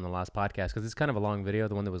we played on the last podcast, because it's kind of a long video,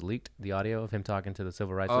 the one that was leaked, the audio of him talking to the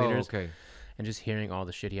civil rights leaders. Okay. And just hearing all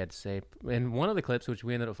the shit he had to say. And one of the clips, which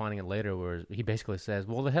we ended up finding it later, where he basically says,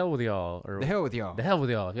 well, the hell with y'all. Or, the hell with y'all. The hell with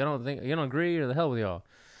y'all. If you don't agree, or the hell with y'all.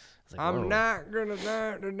 Like, I'm not going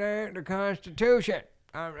to the Constitution.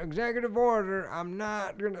 Executive order. I'm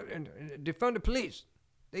not going to defund the police.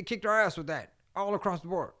 They kicked our ass with that all across the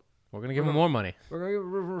board. We're going to give them more money. We're going to give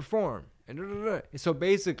reform. And so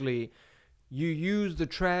basically, you use the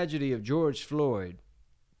tragedy of George Floyd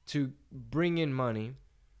to bring in money,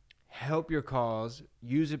 help your cause,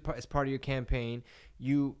 use it as part of your campaign.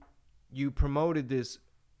 You promoted this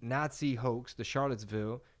Nazi hoax, the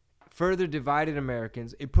Charlottesville, further divided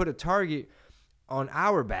Americans. It put a target on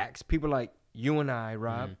our backs, people like you and I,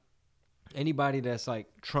 Rob, anybody that's like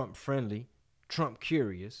Trump friendly, Trump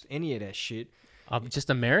curious, any of that shit. Just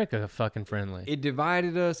America fucking friendly. It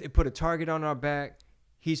divided us. It put a target on our back.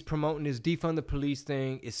 He's promoting this defund the police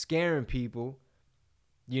thing. It's scaring people.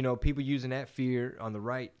 You know, people using that fear on the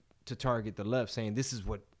right to target the left, saying this is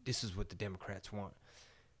what the Democrats want.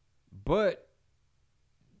 But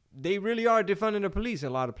they really are defunding the police in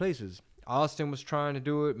a lot of places. Austin was trying to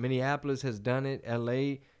do it. Minneapolis has done it.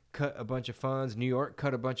 LA cut a bunch of funds. New York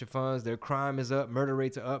cut a bunch of funds. Their crime is up. Murder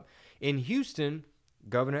rates are up. In Houston,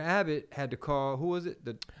 Governor Abbott had to call, who was it?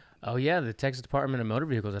 The Texas Department of Motor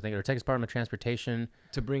Vehicles, I think, or Texas Department of Transportation.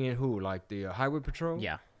 To bring in who? Like the Highway Patrol?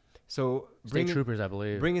 Yeah. So state troopers, I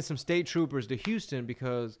believe. Bringing some state troopers to Houston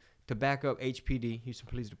because to back up HPD, Houston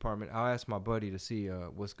Police Department. I'll ask my buddy to see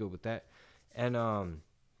what's good with that. And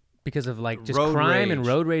because of like just crime rage. And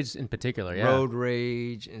road rage in particular, yeah. Road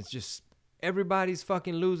rage. And it's just everybody's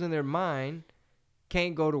fucking losing their mind.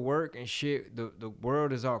 Can't go to work and shit. The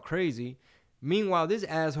world is all crazy. Meanwhile, this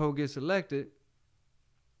asshole gets elected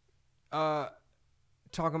talking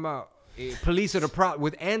about police are the problem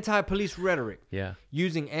with anti-police rhetoric. Yeah.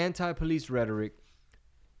 Using anti-police rhetoric,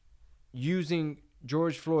 using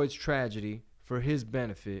George Floyd's tragedy for his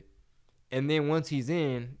benefit. And then once he's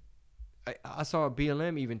in, I saw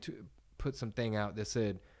BLM even put something out that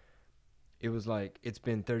said it was like it's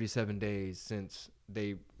been 37 days since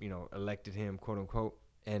they, elected him, quote unquote,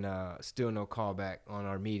 and still no callback on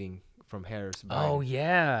our meeting from Harris. Biden. Oh,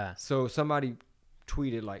 yeah. So somebody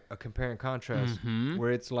tweeted like a compare and contrast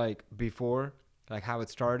where it's like before, like how it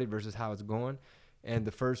started versus how it's going. And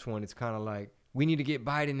the first one, it's kind of like, we need to get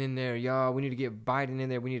Biden in there, y'all. We need to get Biden in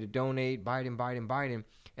there. We need to donate Biden.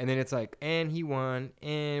 And then it's like, and he won,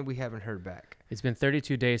 and we haven't heard back. It's been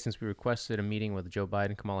 32 days since we requested a meeting with Joe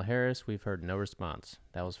Biden, Kamala Harris. We've heard no response.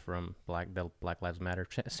 That was from Black Lives Matter.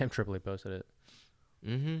 Sam Tripoli posted it.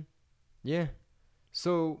 Mm-hmm. Yeah.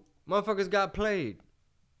 So motherfuckers got played.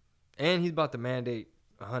 And he's about to mandate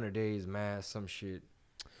 100 days mask, some shit.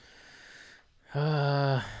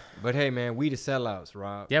 But hey, man, we the sellouts,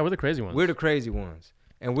 Rob. Yeah, we're the crazy ones. We're the crazy ones.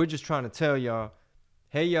 And we're just trying to tell y'all,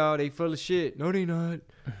 hey, y'all, they full of shit. No, they not.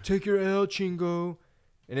 Take your L, Chingo.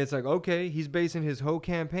 And it's like, okay, he's basing his whole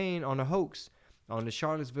campaign on a hoax, on the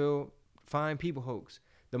Charlottesville Fine People hoax,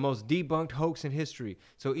 the most debunked hoax in history.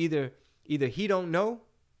 So either he don't know,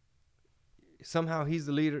 somehow he's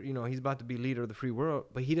the leader, he's about to be leader of the free world,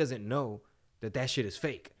 but he doesn't know that shit is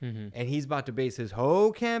fake. Mm-hmm. And he's about to base his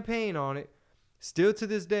whole campaign on it, still to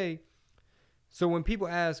this day. So when people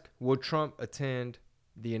ask, will Trump attend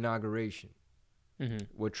the inauguration? Mm-hmm.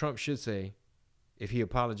 What Trump should say, if he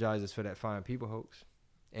apologizes for that Fine People hoax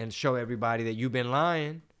and show everybody that you've been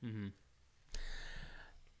lying. Mm-hmm.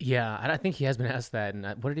 Yeah, I think he has been asked that. And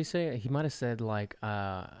what did he say? He might have said, like,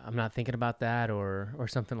 I'm not thinking about that or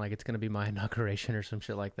something like it's going to be my inauguration or some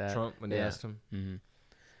shit like that. Trump, when they asked him. Mm-hmm.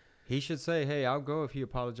 He should say, hey, I'll go if he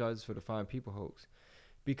apologizes for the Fine People hoax.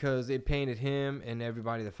 Because it painted him and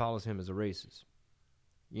everybody that follows him as a racist.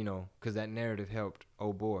 Because that narrative helped,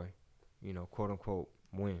 oh boy, quote unquote,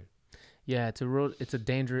 win. Yeah, it's a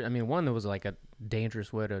dangerous, one that was like a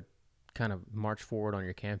dangerous way to kind of march forward on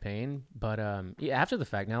your campaign. But after the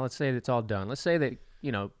fact, now let's say it's all done. Let's say that,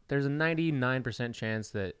 there's a 99%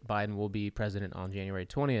 chance that Biden will be president on January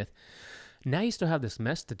 20th. Now you still have this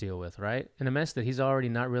mess to deal with, right? And a mess that he's already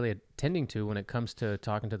not really attending to when it comes to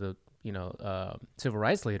talking to the civil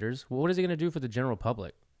rights leaders. Well, what is he going to do for the general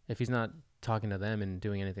public if he's not talking to them and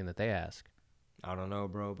doing anything that they ask? I don't know,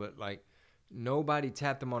 bro, but like nobody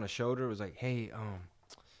tapped him on the shoulder. It was like, hey,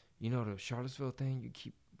 the Charlottesville thing you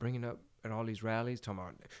keep bringing up at all these rallies, talking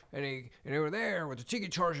about, and they were there with the tiki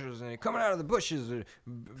torches and they coming out of the bushes,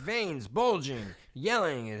 veins bulging,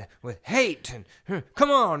 yelling and with hate and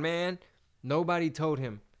come on, man. Nobody told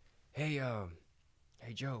him, hey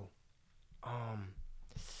Joe,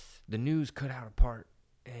 the news cut out a part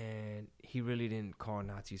and he really didn't call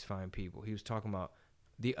Nazis fine people. He was talking about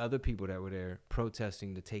the other people that were there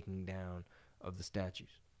protesting the taking down of the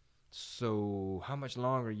statues. So how much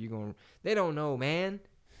longer are you going to... They don't know, man.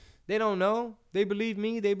 They don't know. They believe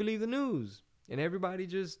me. They believe the news. And everybody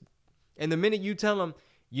just... And the minute you tell them,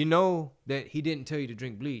 you know that he didn't tell you to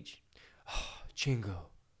drink bleach. Oh, Chingo.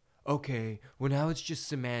 Okay, well now it's just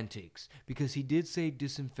semantics. Because he did say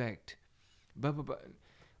disinfect. Blah, blah, blah.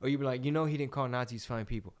 Or you'd be like, you know he didn't call Nazis fine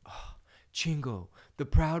people. Oh, Chingo, the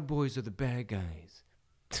Proud Boys are the bad guys.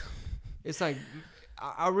 It's like...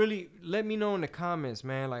 I really, let me know in the comments,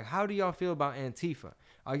 man. Like, how do y'all feel about Antifa?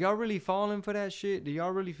 Are y'all really falling for that shit? Do y'all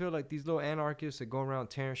really feel like these little anarchists that go around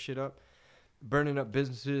tearing shit up, burning up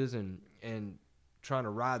businesses and trying to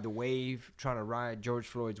ride the wave, trying to ride George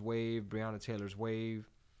Floyd's wave, Breonna Taylor's wave?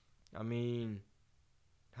 I mean,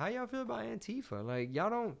 how y'all feel about Antifa? Like, y'all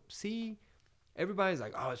don't see, everybody's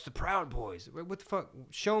like, oh, it's the Proud Boys. What the fuck?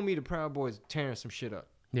 Show me the Proud Boys tearing some shit up.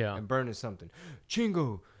 Yeah. And burning something.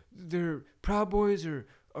 Chingo, they're Proud Boys are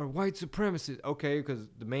white supremacists. Okay, because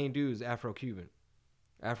the main dude is Afro-Cuban,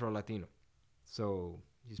 Afro-Latino. So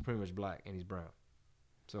he's pretty much black and he's brown.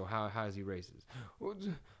 So how is he racist?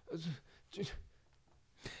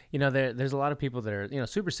 There's a lot of people that are,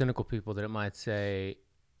 super cynical people that might say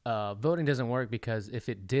voting doesn't work because if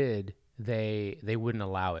it did, they wouldn't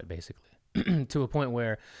allow it, basically. To a point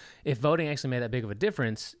where if voting actually made that big of a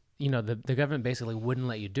difference, the government basically wouldn't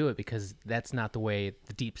let you do it because that's not the way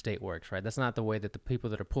the deep state works, right? That's not the way that the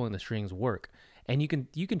people that are pulling the strings work. And you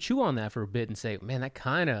can chew on that for a bit and say, man, that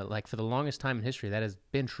kind of, like, for the longest time in history, that has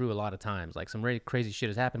been true a lot of times. Like, some really crazy shit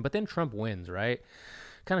has happened. But then Trump wins, right?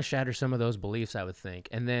 Kind of shatters some of those beliefs, I would think.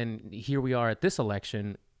 And then here we are at this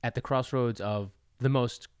election at the crossroads of the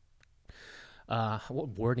most, what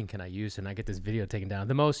wording can I use and I get this video taken down?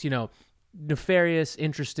 The most, nefarious,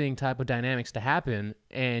 interesting type of dynamics to happen.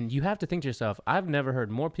 And you have to think to yourself, I've never heard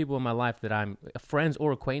more people in my life that I'm friends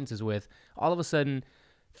or acquaintances with all of a sudden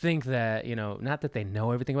think that, not that they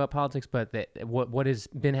know everything about politics, but that what has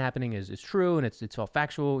been happening is true and it's all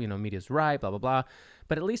factual, media's right, blah, blah, blah.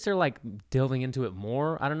 But at least they're like delving into it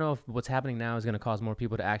more. I don't know if what's happening now is going to cause more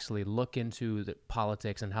people to actually look into the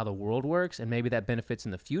politics and how the world works, and maybe that benefits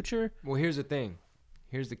in the future. Well, here's the thing.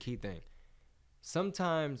 Here's the key thing.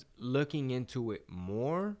 Sometimes looking into it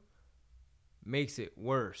more makes it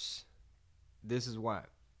worse. This is why.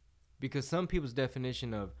 Because some people's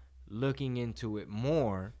definition of looking into it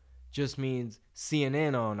more just means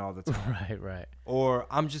CNN on all the time. Right. Or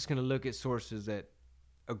I'm just going to look at sources that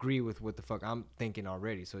agree with what the fuck I'm thinking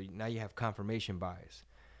already. So now you have confirmation bias.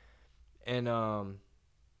 And,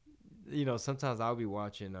 sometimes I'll be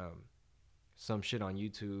watching some shit on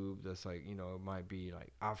YouTube that's like, it might be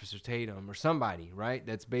like Officer Tatum or somebody, right?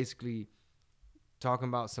 That's basically talking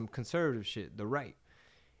about some conservative shit, the right.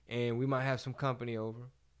 And we might have some company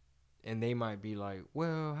over and they might be like,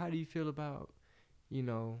 well, how do you feel about,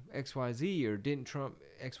 XYZ, or didn't Trump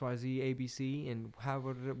XYZ ABC, and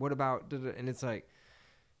what about, and it's like,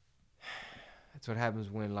 that's what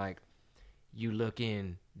happens when like you look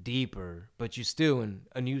in deeper, but you're still in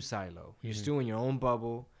a news silo. You're still in your own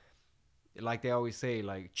bubble. Like they always say,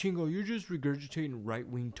 like, Chingo, you're just regurgitating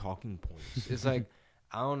right-wing talking points. It's like,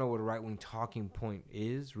 I don't know what a right-wing talking point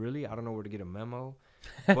is, really. I don't know where to get a memo.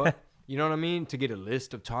 But, you know what I mean? To get a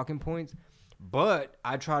list of talking points. But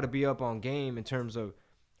I try to be up on game in terms of,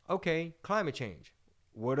 okay, climate change.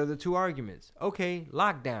 What are the two arguments? Okay,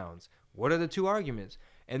 lockdowns. What are the two arguments?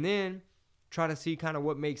 And then try to see kind of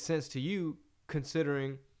what makes sense to you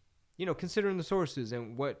considering the sources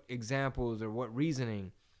and what examples or what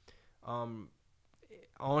reasoning on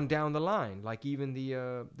down the line, like even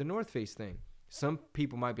the North Face thing. Some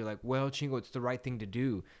people might be like, well, Chingo, it's the right thing to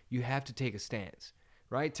do. You have to take a stance,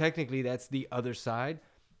 right? Technically, that's the other side.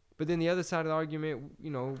 But then the other side of the argument,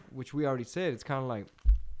 which we already said, it's kind of like,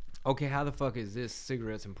 okay, how the fuck is this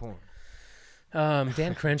cigarettes and porn?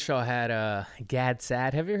 Dan Crenshaw had Gad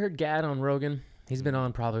Saad. Have you heard Gad on Rogan? He's been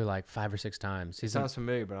on probably like 5 or 6 times. He sounds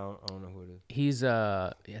familiar, but I don't know who it is. He's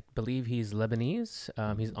I believe he's Lebanese.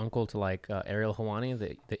 He's uncle to like Ariel Hawani,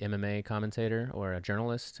 the MMA commentator or a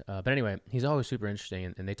journalist. But anyway, he's always super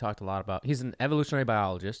interesting, and they talked a lot about. He's an evolutionary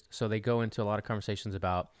biologist, so they go into a lot of conversations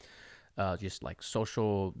about just like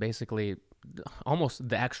social, basically almost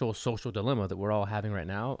the actual social dilemma that we're all having right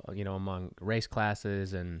now, among race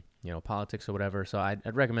classes and, politics or whatever. So I'd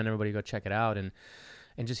recommend everybody go check it out and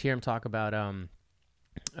just hear him talk about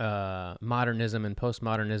modernism and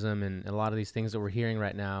postmodernism and a lot of these things that we're hearing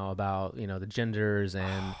right now about, the genders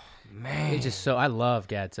and man, it's just so, I love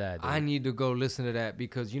Gad Saad. I need to go listen to that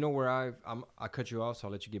because where I cut you off, so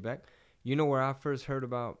I'll let you get back. Where I first heard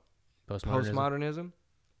about postmodernism?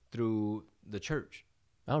 Through the church.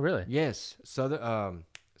 Oh, really? Yes.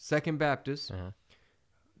 Second Baptist,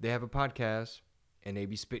 they have a podcast, and they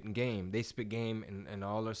be spitting game. They spit game in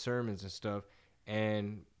all their sermons and stuff.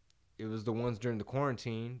 And it was the ones during the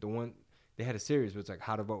quarantine. They had a series where it's like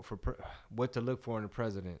how to vote for, what to look for in a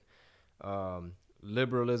president,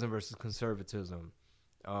 liberalism versus conservatism,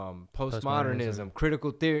 postmodernism,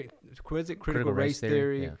 critical theory. Critical race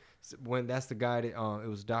theory. Yeah. When that's the guy that it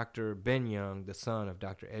was Dr. Ben Young, the son of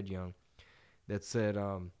Dr. Ed Young, that said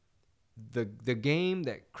the game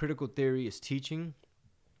that critical theory is teaching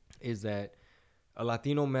is that a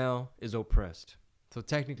Latino male is oppressed. So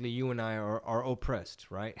technically, you and I are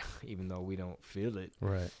oppressed, right? Even though we don't feel it,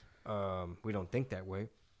 right? We don't think that way.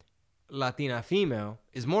 Latina female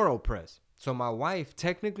is more oppressed. So my wife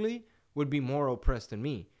technically would be more oppressed than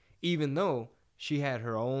me, even though she had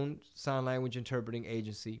her own sign language interpreting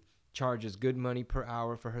agency, charges good money per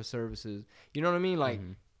hour for her services. You know what I mean? Like,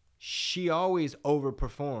 she always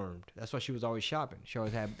overperformed. That's why she was always shopping. She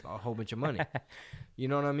always had a whole bunch of money. You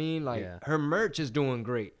know what I mean? Like, her merch is doing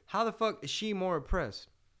great. How the fuck is she more oppressed?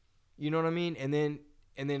 You know what I mean? And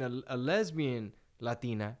then a lesbian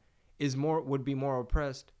Latina would be more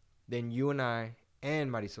oppressed than you and I and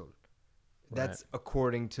Marisol. That's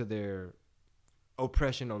according to their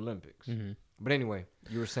oppression Olympics. But anyway,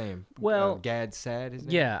 you were saying, well, Gad Saad, his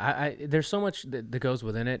name? Yeah, there's so much that goes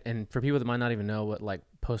within it, and for people that might not even know what like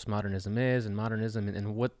postmodernism is and modernism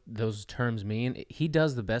and what those terms mean, he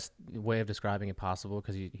does the best way of describing it possible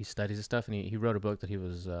because he studies this stuff, and he wrote a book that he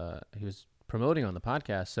was promoting on the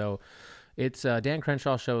podcast. So it's Dan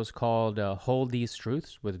Crenshaw's show is called Hold These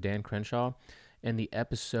Truths with Dan Crenshaw, and the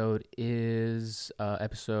episode is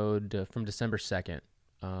episode from December 2nd.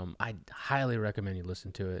 I highly recommend you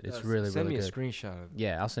listen to it. It's really, send really good. Send me a screenshot of it.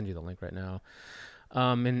 Yeah, I'll send you the link right now.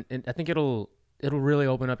 And I think it'll really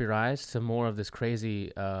open up your eyes to more of this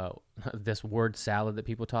crazy, this word salad that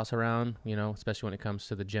people toss around, especially when it comes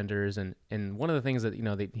to the genders. And one of the things that,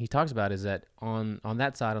 he talks about is that on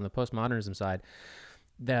that side, on the postmodernism side,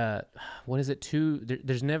 there's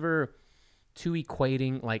never two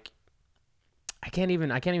equating, like, I can't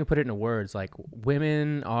even put it into words. Like,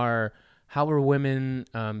 how are women,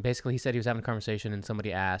 basically he said he was having a conversation and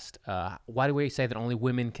somebody asked, why do we say that only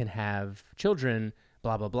women can have children,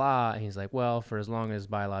 blah, blah, blah. And he's like, well, for as long as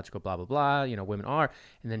biological blah, blah, blah, women are.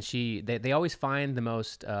 And then they always find the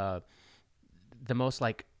most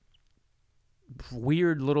like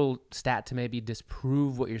weird little stat to maybe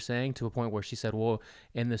disprove what you're saying, to a point where she said, well,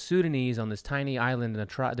 in the Sudanese, on this tiny island,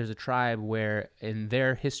 there's a tribe where in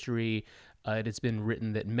their history, it's been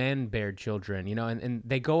written that men bear children, and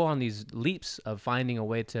they go on these leaps of finding a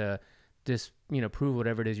way to just, prove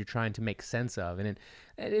whatever it is you're trying to make sense of. And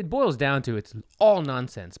it boils down to, it's all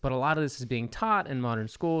nonsense, but a lot of this is being taught in modern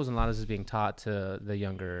schools, and a lot of this is being taught to the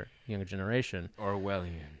younger generation.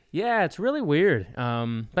 Orwellian. Yeah, it's really weird.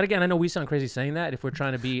 But again, I know we sound crazy saying that if we're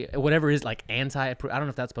trying to be whatever is like I don't know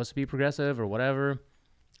if that's supposed to be progressive or whatever.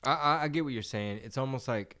 I get what you're saying. It's almost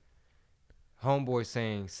like Homeboy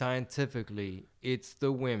saying scientifically it's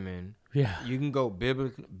the women. Yeah. You can go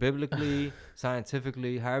biblically,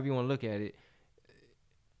 scientifically, however you want to look at it.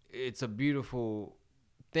 It's a beautiful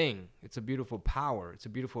thing. It's a beautiful power. It's a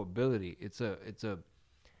beautiful ability. It's a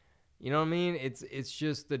you know what I mean? It's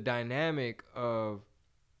just the dynamic of,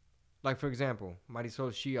 like, for example,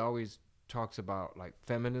 Marisol, she always talks about like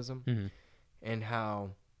feminism and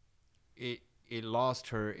how it lost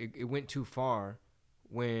her. It went too far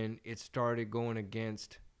when it started going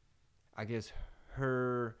against, I guess,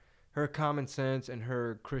 her common sense and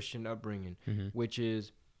her Christian upbringing, which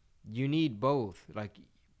is you need both. Like,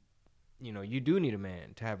 you do need a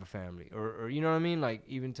man to have a family, or you know what I mean? Like,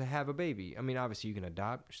 even to have a baby. I mean, obviously you can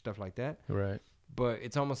adopt, stuff like that. Right. But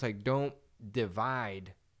it's almost like, don't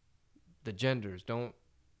divide the genders. Don't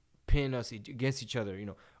pin us against each other,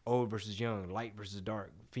 old versus young, light versus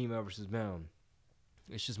dark, female versus male.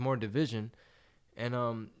 It's just more division.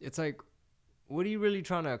 And it's like, what are you really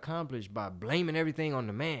trying to accomplish by blaming everything on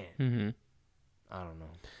the man? Mm-hmm. I don't know.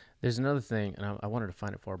 There's another thing, and I wanted to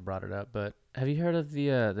find it before I brought it up, but have you heard of the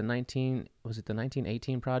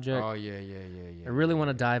 1918 project? Oh, yeah. I really want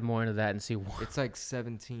to dive more into that and see what. It's like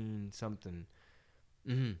 17 something.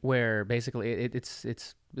 Mm-hmm. Where basically it's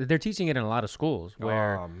they're teaching it in a lot of schools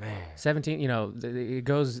where 17, it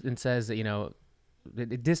goes and says that,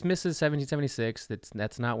 it dismisses 1776.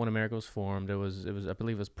 That's not when America was formed. It was I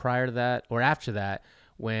believe it was prior to that or after that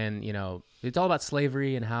when, it's all about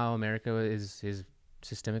slavery and how America is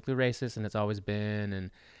systemically racist, and it's always been. And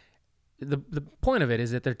the point of it is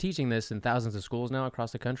that they're teaching this in thousands of schools now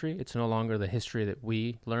across the country. It's no longer the history that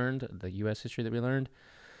we learned, the U.S. history that we learned.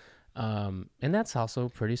 And that's also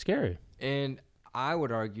pretty scary. And I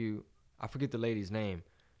would argue, I forget the lady's name,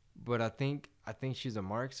 but I think she's a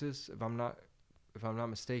Marxist, if I'm not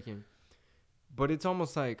mistaken. But it's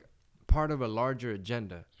almost like part of a larger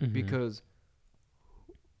agenda, because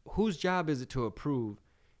whose job is it to approve?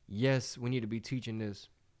 Yes, we need to be teaching this.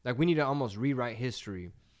 Like, we need to almost rewrite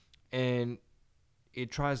history, and it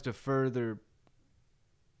tries to further,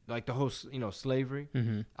 like, the whole slavery.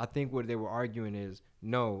 I think what they were arguing is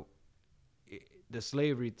no. The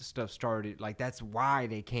slavery stuff started, like, that's why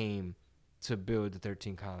they came to build the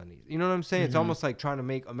 13 colonies. You know what I'm saying? It's almost like trying to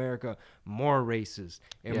make America more racist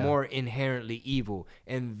and more inherently evil.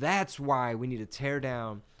 And that's why we need to tear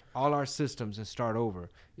down all our systems and start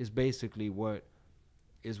over, is basically what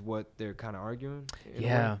they're kind of arguing.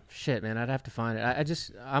 Yeah, shit, man. I'd have to find it.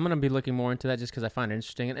 I'm going to be looking more into that just because I find it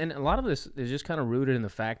interesting. And a lot of this is just kind of rooted in the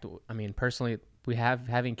fact, I mean, personally,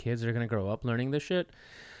 having kids that are going to grow up learning this shit.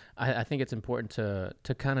 I think it's important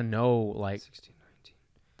to kind of know, like, 1619.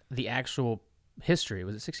 the actual history.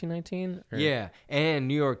 Was it 1619? Yeah, and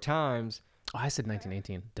New York Times. Oh, I said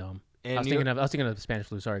 1918. Dumb. And I was thinking of the Spanish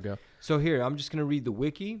flu. Sorry, go. So here, I'm just going to read the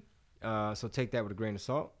wiki. So take that with a grain of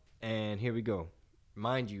salt. And here we go.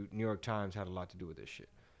 Mind you, New York Times had a lot to do with this shit.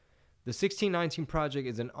 The 1619 Project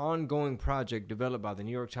is an ongoing project developed by the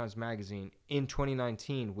New York Times Magazine in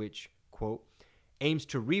 2019, which, quote, aims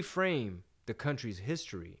to reframe the country's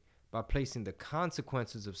history by placing the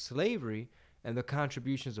consequences of slavery and the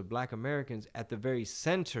contributions of Black Americans at the very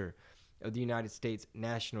center of the United States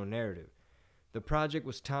national narrative. The project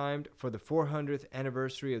was timed for the 400th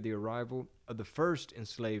anniversary of the arrival of the first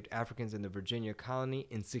enslaved Africans in the Virginia colony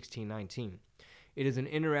in 1619. It is an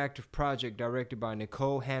interactive project directed by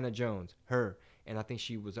Nicole Hannah-Jones, and I think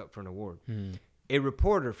she was up for an award, a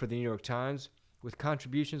reporter for the New York Times, with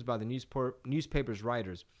contributions by the newspaper's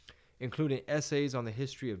writers, including essays on the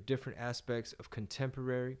history of different aspects of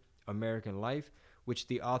contemporary American life, which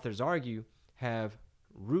the authors argue have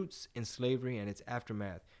roots in slavery and its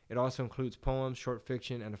aftermath. It also includes poems, short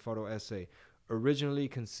fiction, and a photo essay. Originally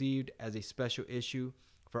conceived as a special issue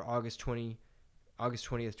for August 20th,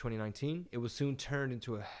 2019, it was soon turned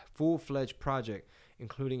into a full-fledged project,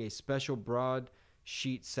 including a special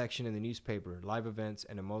broadsheet section in the newspaper, live events,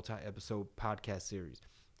 and a multi-episode podcast series.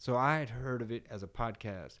 So I had heard of it as a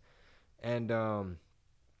podcast. And,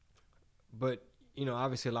 but,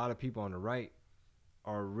 obviously a lot of people on the right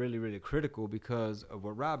are really, really critical because of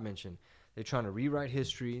what Rob mentioned. They're trying to rewrite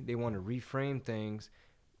history. They want to reframe things,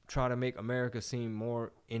 try to make America seem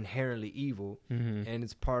more inherently evil. And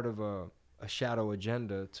it's part of a shadow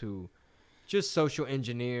agenda to just social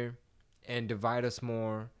engineer and divide us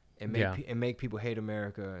more and make people hate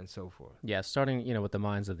America and so forth. Yeah, starting, with the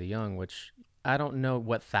minds of the young, which I don't know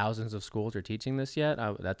what thousands of schools are teaching this yet.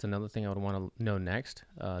 That's another thing I would want to know next.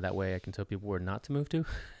 That way I can tell people where not to move to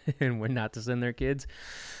and where not to send their kids.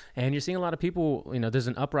 And you're seeing a lot of people, there's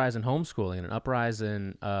an uprise in homeschooling and an uprise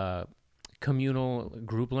in communal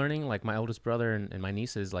group learning. Like my oldest brother and my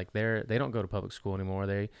nieces, like they don't go to public school anymore.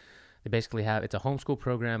 They basically have, it's a homeschool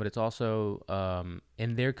program, but it's also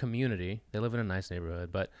in their community. They live in a nice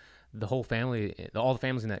neighborhood, but the whole family, all the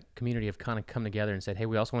families in that community have kind of come together and said, hey,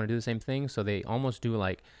 we also want to do the same thing. So they almost do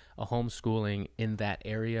like a homeschooling in that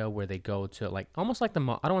area where they go to like, almost like I don't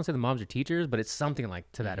want to say the moms are teachers, but it's something like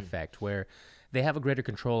to that effect where they have a greater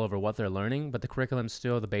control over what they're learning, but the curriculum's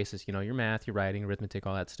still the basis, your math, your writing, arithmetic,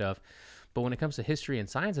 all that stuff. But when it comes to history and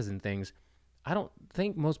sciences and things, I don't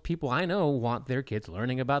think most people I know want their kids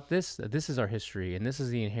learning about this. This is our history, and this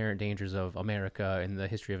is the inherent dangers of America and the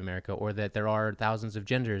history of America, or that there are thousands of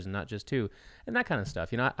genders and not just two, and that kind of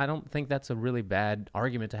stuff. I don't think that's a really bad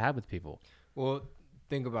argument to have with people. Well,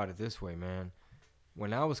 think about it this way, man.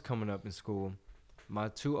 When I was coming up in school, my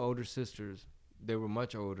two older sisters, they were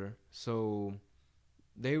much older, so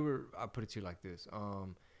they were, I'll put it to you like this.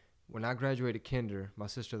 When I graduated kinder, my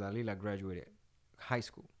sister Dalila graduated high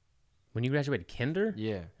school. When you graduated kinder?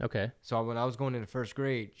 Yeah. Okay. So when I was going into first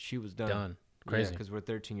grade, she was done. Crazy. because we're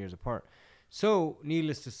 13 years apart. So,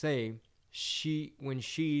 needless to say, when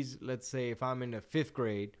she's, let's say, if I'm in the 5th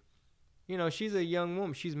grade, you know, she's a young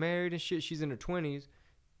woman. She's married and shit. She's in her 20s.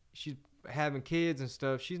 She's having kids and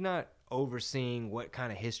stuff. She's not overseeing what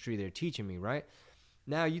kind of history they're teaching me, right?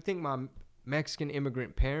 Now, you think my Mexican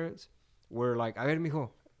immigrant parents were like, a ver, mijo,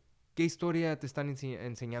 ¿qué historia te están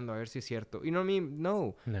enseñando? A ver si es cierto. You know what I mean?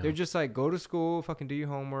 No. They're just like, go to school, fucking do your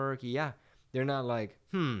homework. Yeah. They're not like,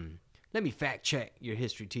 let me fact check your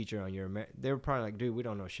history teacher on your They're probably like, dude, we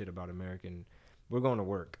don't know shit about American. We're going to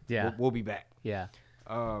work. Yeah. We'll be back. Yeah.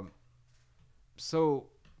 So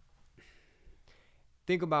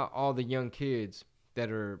think about all the young kids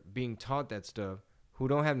that are being taught that stuff who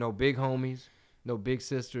don't have no big homies, no big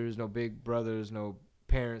sisters, no big brothers, no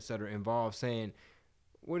parents that are involved saying,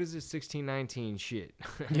 what is this 1619 shit?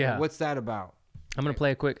 Yeah. What's that about? I'm going to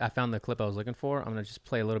play a quick. I found the clip I was looking for. I'm going to just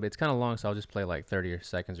play a little bit. It's kind of long, so I'll just play like 30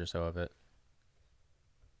 seconds or so of it.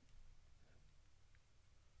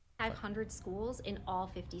 500 schools in all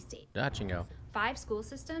 50 states. Chingo. 5 school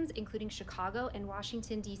systems, including Chicago and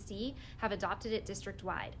Washington, D.C., have adopted it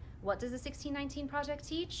district-wide. What does the 1619 Project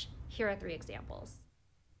teach? Here are 3 examples.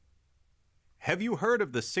 Have you heard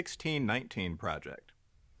of the 1619 Project?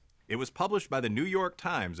 It was published by the New York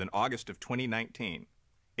Times in August of 2019.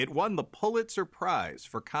 It won the Pulitzer Prize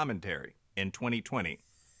for commentary in 2020.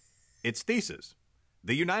 Its thesis: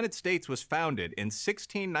 the United States was founded in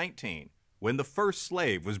 1619 when the first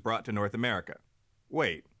slave was brought to North America.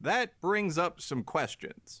 Wait, that brings up some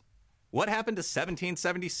questions. What happened to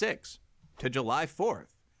 1776? To July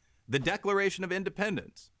 4th? The Declaration of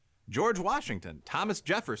Independence? George Washington, Thomas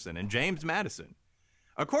Jefferson, and James Madison?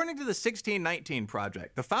 According to the 1619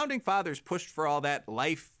 Project, the Founding Fathers pushed for all that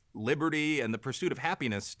life, liberty, and the pursuit of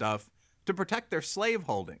happiness stuff to protect their slave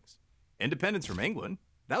holdings. Independence from England?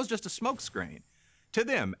 That was just a smokescreen. To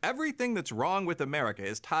them, everything that's wrong with America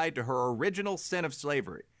is tied to her original sin of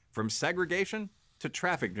slavery, from segregation to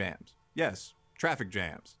traffic jams. Yes, traffic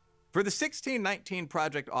jams. For the 1619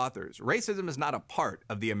 Project authors, racism is not a part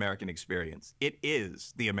of the American experience. It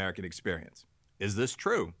is the American experience. Is this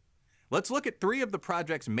true? Let's look at 3 of the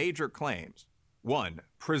project's major claims. 1.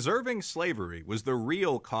 Preserving slavery was the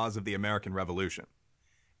real cause of the American Revolution.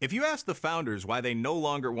 If you asked the founders why they no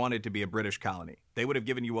longer wanted to be a British colony, they would have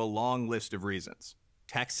given you a long list of reasons.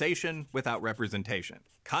 Taxation without representation,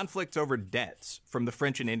 conflicts over debts from the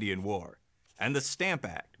French and Indian War, and the Stamp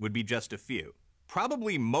Act would be just a few.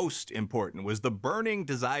 Probably most important was the burning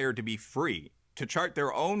desire to be free, to chart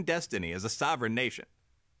their own destiny as a sovereign nation.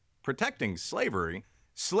 Protecting slavery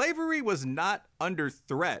was not under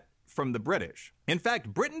threat from the British. In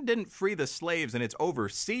fact, Britain didn't free the slaves in its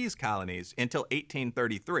overseas colonies until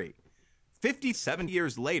 1833, 57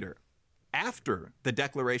 years later, after the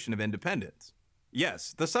Declaration of Independence.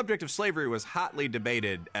 Yes, the subject of slavery was hotly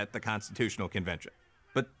debated at the Constitutional Convention,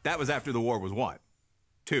 but that was after the war was won.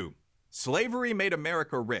 2. Slavery made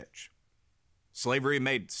America rich. Slavery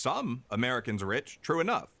made some Americans rich, true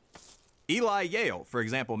enough. Eli Yale, for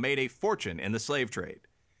example, made a fortune in the slave trade.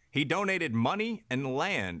 He donated money and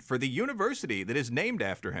land for the university that is named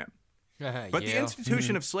after him. But the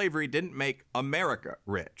institution of slavery didn't make America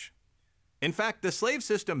rich. In fact, the slave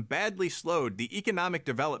system badly slowed the economic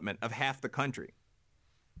development of half the country.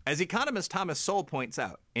 As economist Thomas Sowell points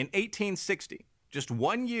out, in 1860, just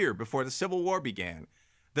 1 year before the Civil War began,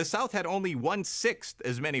 the South had only 1/6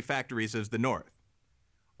 as many factories as the North.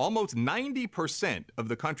 Almost 90% of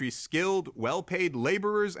the country's skilled, well-paid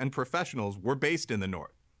laborers and professionals were based in the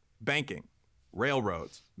North. Banking,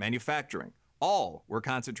 railroads, manufacturing, all were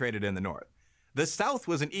concentrated in the North. The South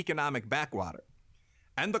was an economic backwater.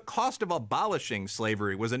 And the cost of abolishing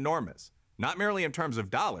slavery was enormous, not merely in terms of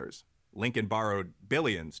dollars — Lincoln borrowed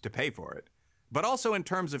billions to pay for it — but also in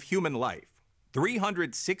terms of human life.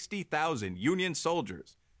 360,000 Union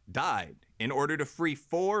soldiers died in order to free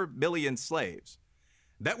 4 million slaves.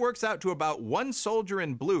 That works out to about 1 soldier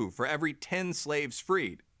in blue for every 10 slaves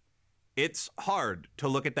freed. It's hard to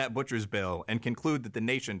look at that butcher's bill and conclude that the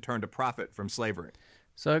nation turned a profit from slavery.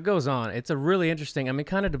 So it goes on. It's a really interesting, I mean,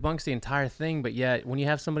 kind of debunks the entire thing, but yet when you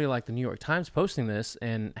have somebody like the New York Times posting this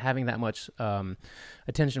and having that much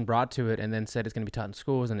attention brought to it and then said it's going to be taught in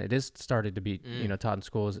schools, and it is started to be, taught in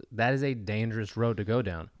schools, that is a dangerous road to go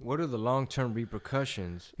down. What are the long-term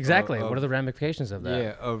repercussions? Exactly. What are the ramifications of that?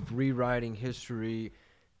 Yeah, of rewriting history,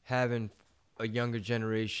 having a younger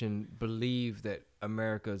generation believe that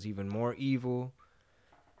America is even more evil.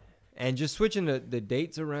 And just switching the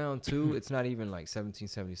dates around too, it's not even like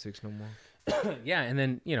 1776 no more. Yeah, and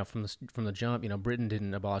then from the jump, Britain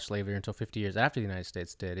didn't abolish slavery until 50 years after the United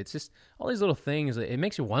States did. It's just all these little things. It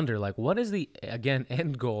makes you wonder, like, what is the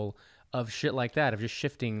end goal of shit like that, of just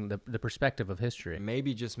shifting the perspective of history.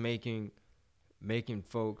 Maybe just making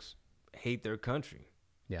folks hate their country.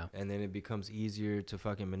 Yeah. And then it becomes easier to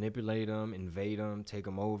fucking manipulate them, invade them, take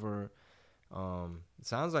them over. It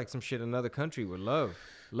sounds like some shit another country would love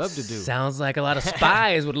to do. Sounds like a lot of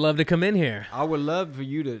spies would love to come in here. I would love for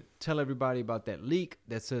you to tell everybody about that leak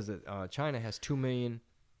that says that China has 2 million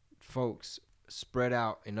folks spread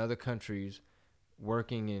out in other countries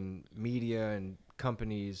working in media and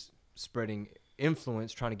companies spreading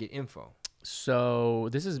influence, trying to get info. So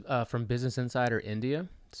this is from Business Insider India.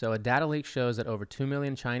 So a data leak shows that over 2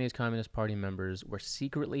 million Chinese Communist Party members were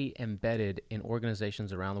secretly embedded in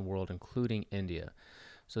organizations around the world, including India.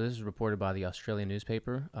 So this is reported by the Australian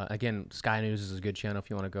newspaper. Again, Sky News is a good channel if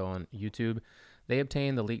you want to go on YouTube. They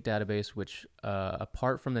obtained the leaked database, which,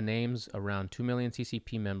 apart from the names, around 2 million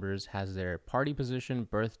CCP members has their party position,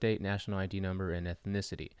 birth date, national ID number, and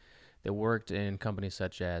ethnicity. They worked in companies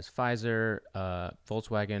such as Pfizer,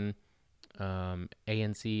 Volkswagen,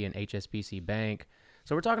 ANC, and HSBC Bank.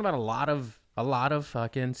 So we're talking about a lot of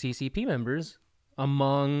fucking CCP members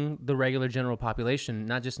among the regular general population,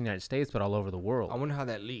 not just in the United States, but all over the world. I wonder how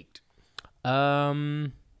that leaked. I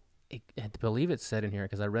believe it's said in here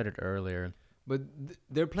because I read it earlier. But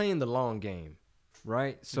they're playing the long game,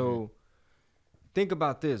 right? So think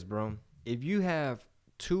about this, bro. If you have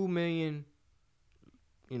 2 million,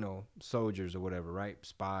 soldiers or whatever, right?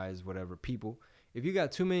 Spies, whatever, people. If you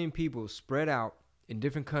got 2 million people spread out in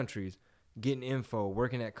different countries, getting info,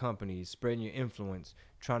 working at companies, spreading your influence,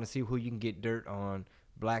 trying to see who you can get dirt on,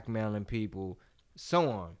 blackmailing people, so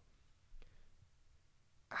on.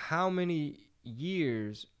 How many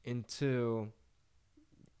years until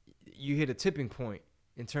you hit a tipping point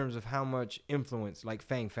in terms of how much influence, like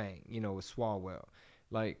Fang Fang, with Swalwell?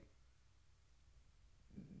 Like,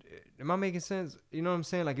 am I making sense? You know what I'm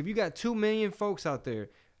saying? Like, if you got 2 million folks out there,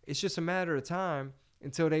 it's just a matter of time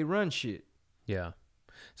until they run shit. Yeah.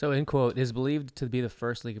 So, in quote, it is believed to be the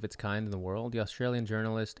first leak of its kind in the world. The Australian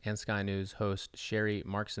journalist and Sky News host Sherry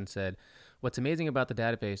Markson said, "What's amazing about the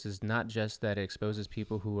database is not just that it exposes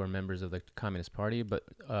people who are members of the Communist Party, but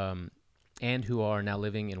and who are now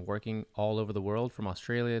living and working all over the world, from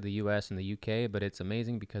Australia, the U.S., and the U.K., but it's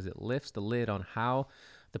amazing because it lifts the lid on how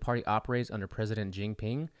the party operates under President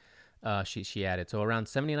Jinping." She added, so around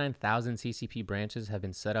 79,000 CCP branches have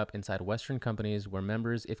been set up inside Western companies where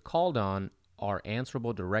members, if called on, are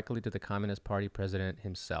answerable directly to the Communist Party president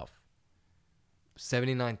himself.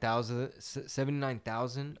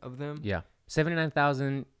 79,000 of them? Yeah.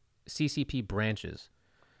 79,000 CCP branches.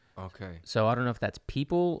 Okay. So I don't know if that's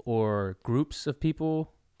people or groups of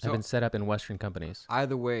people have been set up in Western companies.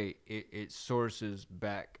 Either way, it sources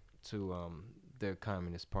back to the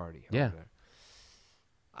Communist Party. Yeah.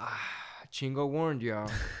 Chingo warned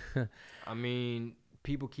y'all. I mean,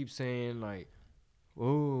 people keep saying, like,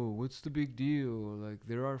 oh, what's the big deal? Like,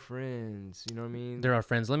 they're our friends. You know what I mean? They're our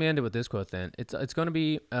friends. Let me end it with this quote then. It's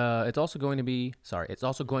also going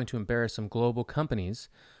to embarrass some global companies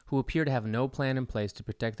who appear to have no plan in place to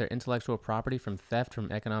protect their intellectual property from theft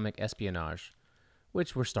from economic espionage,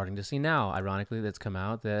 which we're starting to see now. Ironically, that's come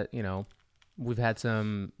out that, we've had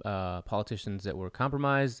some politicians that were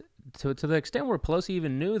compromised to the extent where Pelosi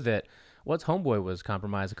even knew that what's homeboy was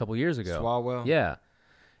compromised a couple years ago. Swalwell? Yeah.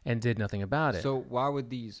 And did nothing about it. So why would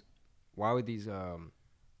these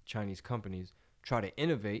Chinese companies try to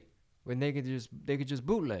innovate when they could just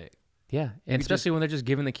bootleg? Yeah, and especially when they're just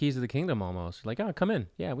giving the keys of the kingdom almost. Like, oh, come in.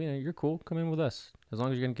 Yeah, you're cool. Come in with us. As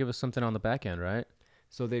long as you're going to give us something on the back end, right?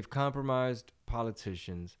 So they've compromised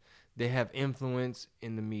politicians. They have influence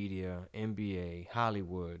in the media, NBA,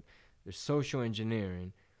 Hollywood. There's social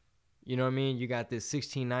engineering. You know what I mean? You got this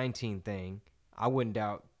 1619 thing. I wouldn't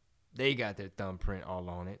doubt they got their thumbprint all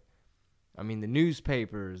on it. I mean, the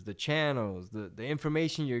newspapers, the channels, the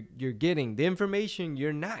information you're getting, the information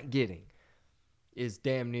you're not getting is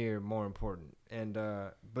damn near more important. And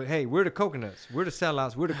but hey, we're the coconuts, we're the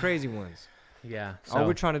sellouts, we're the crazy ones. Yeah. All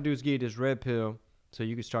we're trying to do is give you this red pill so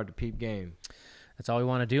you can start the peep game. That's all we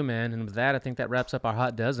want to do, man. And with that, I think that wraps up our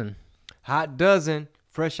hot dozen. Hot dozen,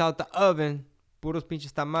 fresh out the oven. Puros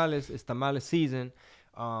pinches tamales. It's tamale season.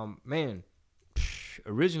 Man.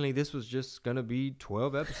 Originally, this was just going to be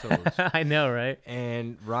 12 episodes. I know, right?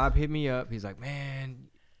 And Rob hit me up. He's like, man,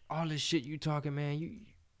 all this shit you talking, man,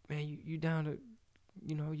 you down to,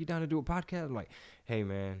 you down to do a podcast? I'm like, hey,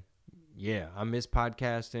 man, yeah, I miss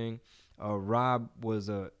podcasting. Rob was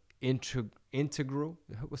a integral.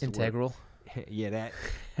 What's the word? Yeah,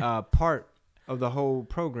 that part of the whole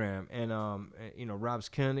program. And, Rob's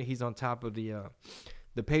killing it. He's on top of the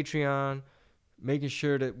Patreon, making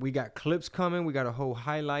sure that we got clips coming. We got a whole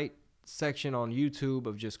highlight section on YouTube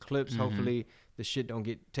of just clips. Hopefully the shit don't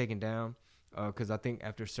get taken down, because I think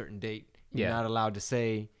after a certain date you're not allowed to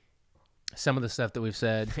say some of the stuff that we've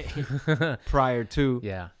said prior to.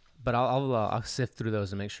 Yeah, but I'll sift through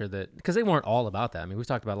those and make sure that, because they weren't all about that. I mean, we've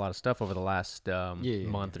talked about a lot of stuff over the last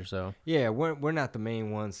month or so. Yeah, we're not the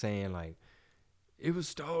main ones saying like it was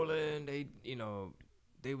stolen. They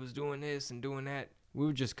they was doing this and doing that. We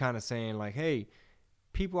were just kind of saying like, hey,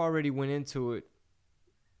 people already went into it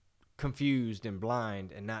confused and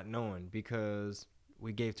blind and not knowing, because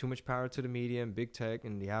we gave too much power to the media and big tech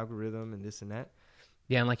and the algorithm and this and that.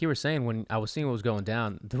 Yeah, and like you were saying, when I was seeing what was going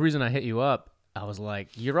down, the reason I hit you up, I was like,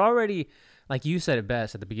 you're already, like you said it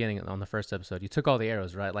best at the beginning on the first episode, you took all the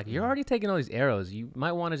arrows, right? Like, you're already taking all these arrows. You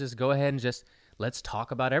might want to just go ahead and just let's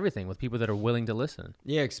talk about everything with people that are willing to listen.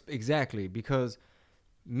 Yeah, exactly. Because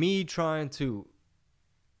me trying to,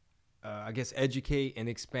 I guess, educate and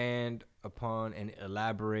expand upon and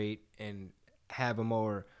elaborate and have a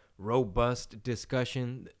more robust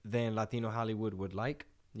discussion than Latino Hollywood would like.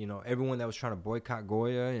 Everyone that was trying to boycott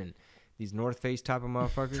Goya and these North Face type of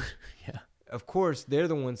motherfuckers. Yeah. Of course, they're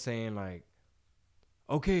the ones saying like,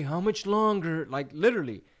 okay, how much longer? Like,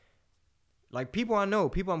 literally, like people I know,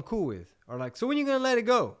 people I'm cool with are like, so when you going to let it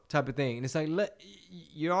go type of thing. And it's like,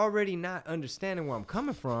 you're already not understanding where I'm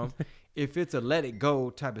coming from. If it's a let it go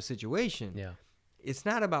type of situation. Yeah. It's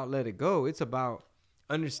not about let it go. It's about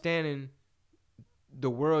understanding the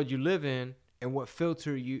world you live in and what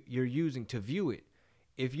filter you're using to view it.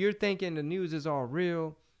 If you're thinking the news is all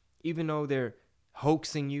real, even though they're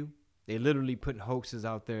hoaxing you, they're literally putting hoaxes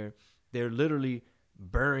out there. They're literally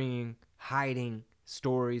burying, hiding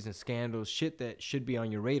stories and scandals, shit that should be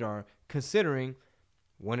on your radar, considering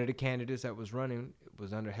one of the candidates that was running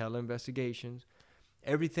was under hell investigations.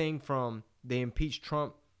 Everything from they impeached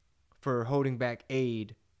Trump for holding back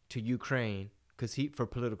aid to Ukraine for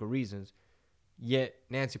political reasons. Yet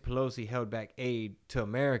Nancy Pelosi held back aid to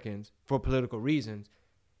Americans for political reasons.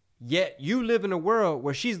 Yet you live in a world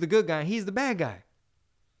where she's the good guy and he's the bad guy.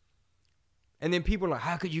 And then people are like,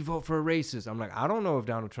 how could you vote for a racist? I'm like, I don't know if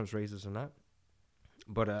Donald Trump's racist or not.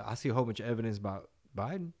 But I see a whole bunch of evidence about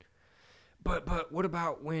Biden. But what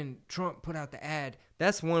about when Trump put out the ad?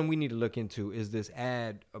 That's one we need to look into, is this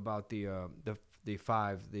ad about the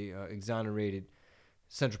exonerated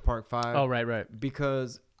Central Park 5. Oh, right.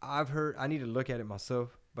 Because I've heard, I need to look at it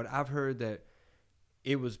myself, but I've heard that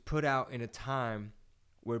it was put out in a time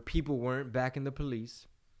where people weren't backing the police.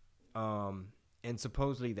 And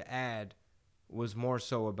supposedly the ad was more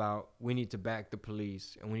so about, we need to back the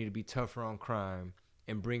police and we need to be tougher on crime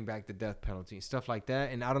and bring back the death penalty, stuff like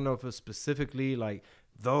that. And I don't know if it was specifically like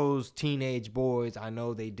those teenage boys, I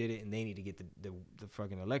know they did it and they need to get the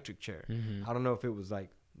fucking electric chair. I don't know if it was like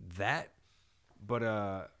that, but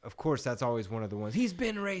of course that's always one of the ones, he's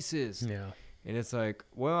been racist. Yeah. And it's like,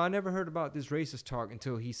 well, I never heard about this racist talk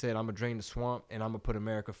until he said, I'm going to drain the swamp and I'm going to put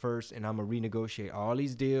America first and I'm going to renegotiate all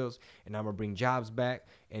these deals and I'm going to bring jobs back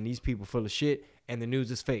and these people full of shit and the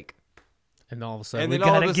news is fake. And all of a sudden, we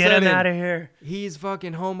got to get him out of here. He's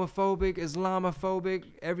fucking homophobic, Islamophobic,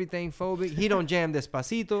 everything phobic. He don't jam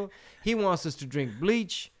Despacito. He wants us to drink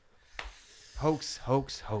bleach. Hoax.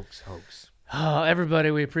 Oh,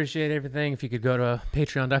 everybody, we appreciate everything. If you could go to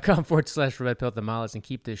patreon.com/redpilltamales and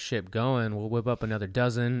keep this ship going, we'll whip up another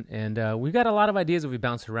dozen. And we've got a lot of ideas that we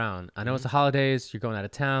bounce around. I know it's the holidays, you're going out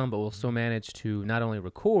of town, but we'll still manage to not only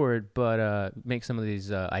record, but make some of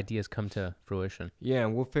these ideas come to fruition. Yeah,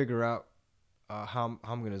 and we'll figure out how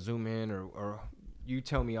I'm going to zoom in, or you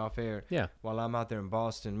tell me off air. Yeah. While I'm out there in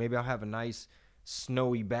Boston. Maybe I'll have a nice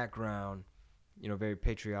snowy background, very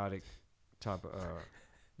patriotic type of,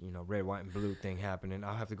 red, white, and blue thing happening.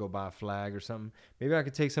 I'll have to go buy a flag or something. Maybe I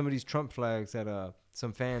could take some of these Trump flags that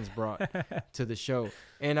some fans brought to the show.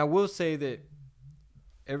 And I will say that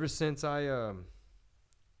ever since I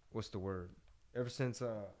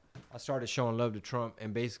started showing love to Trump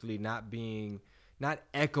and basically not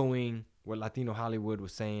echoing what Latino Hollywood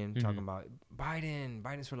was saying, talking about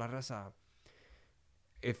Biden's for la raza.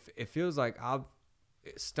 It feels like I've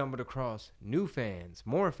stumbled across new fans,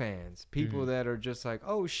 more fans, people that are just like,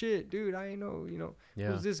 oh shit, dude, I ain't know,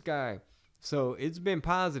 who's this guy? So it's been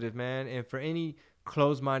positive, man. And for any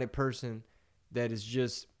closed-minded person that is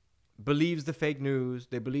just believes the fake news,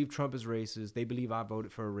 they believe Trump is racist, they believe I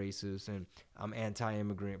voted for a racist and I'm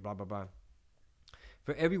anti-immigrant, blah, blah, blah.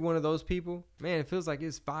 For every one of those people, man, it feels like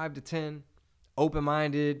it's 5 to 10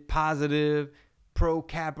 open-minded, positive,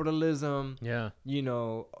 pro-capitalism,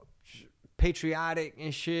 patriotic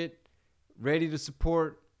and shit, ready to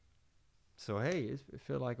support. So, hey, it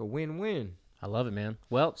feels like a win-win. I love it, man.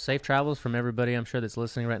 Well, safe travels from everybody I'm sure that's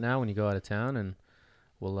listening right now when you go out of town, and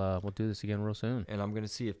we'll do this again real soon. And I'm gonna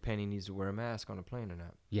see if Penny needs to wear a mask on a plane or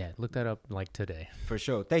not. Yeah, look that up like today. For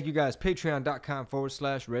sure. Thank you guys.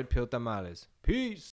 Patreon.com/Red Pill Tamales. Peace.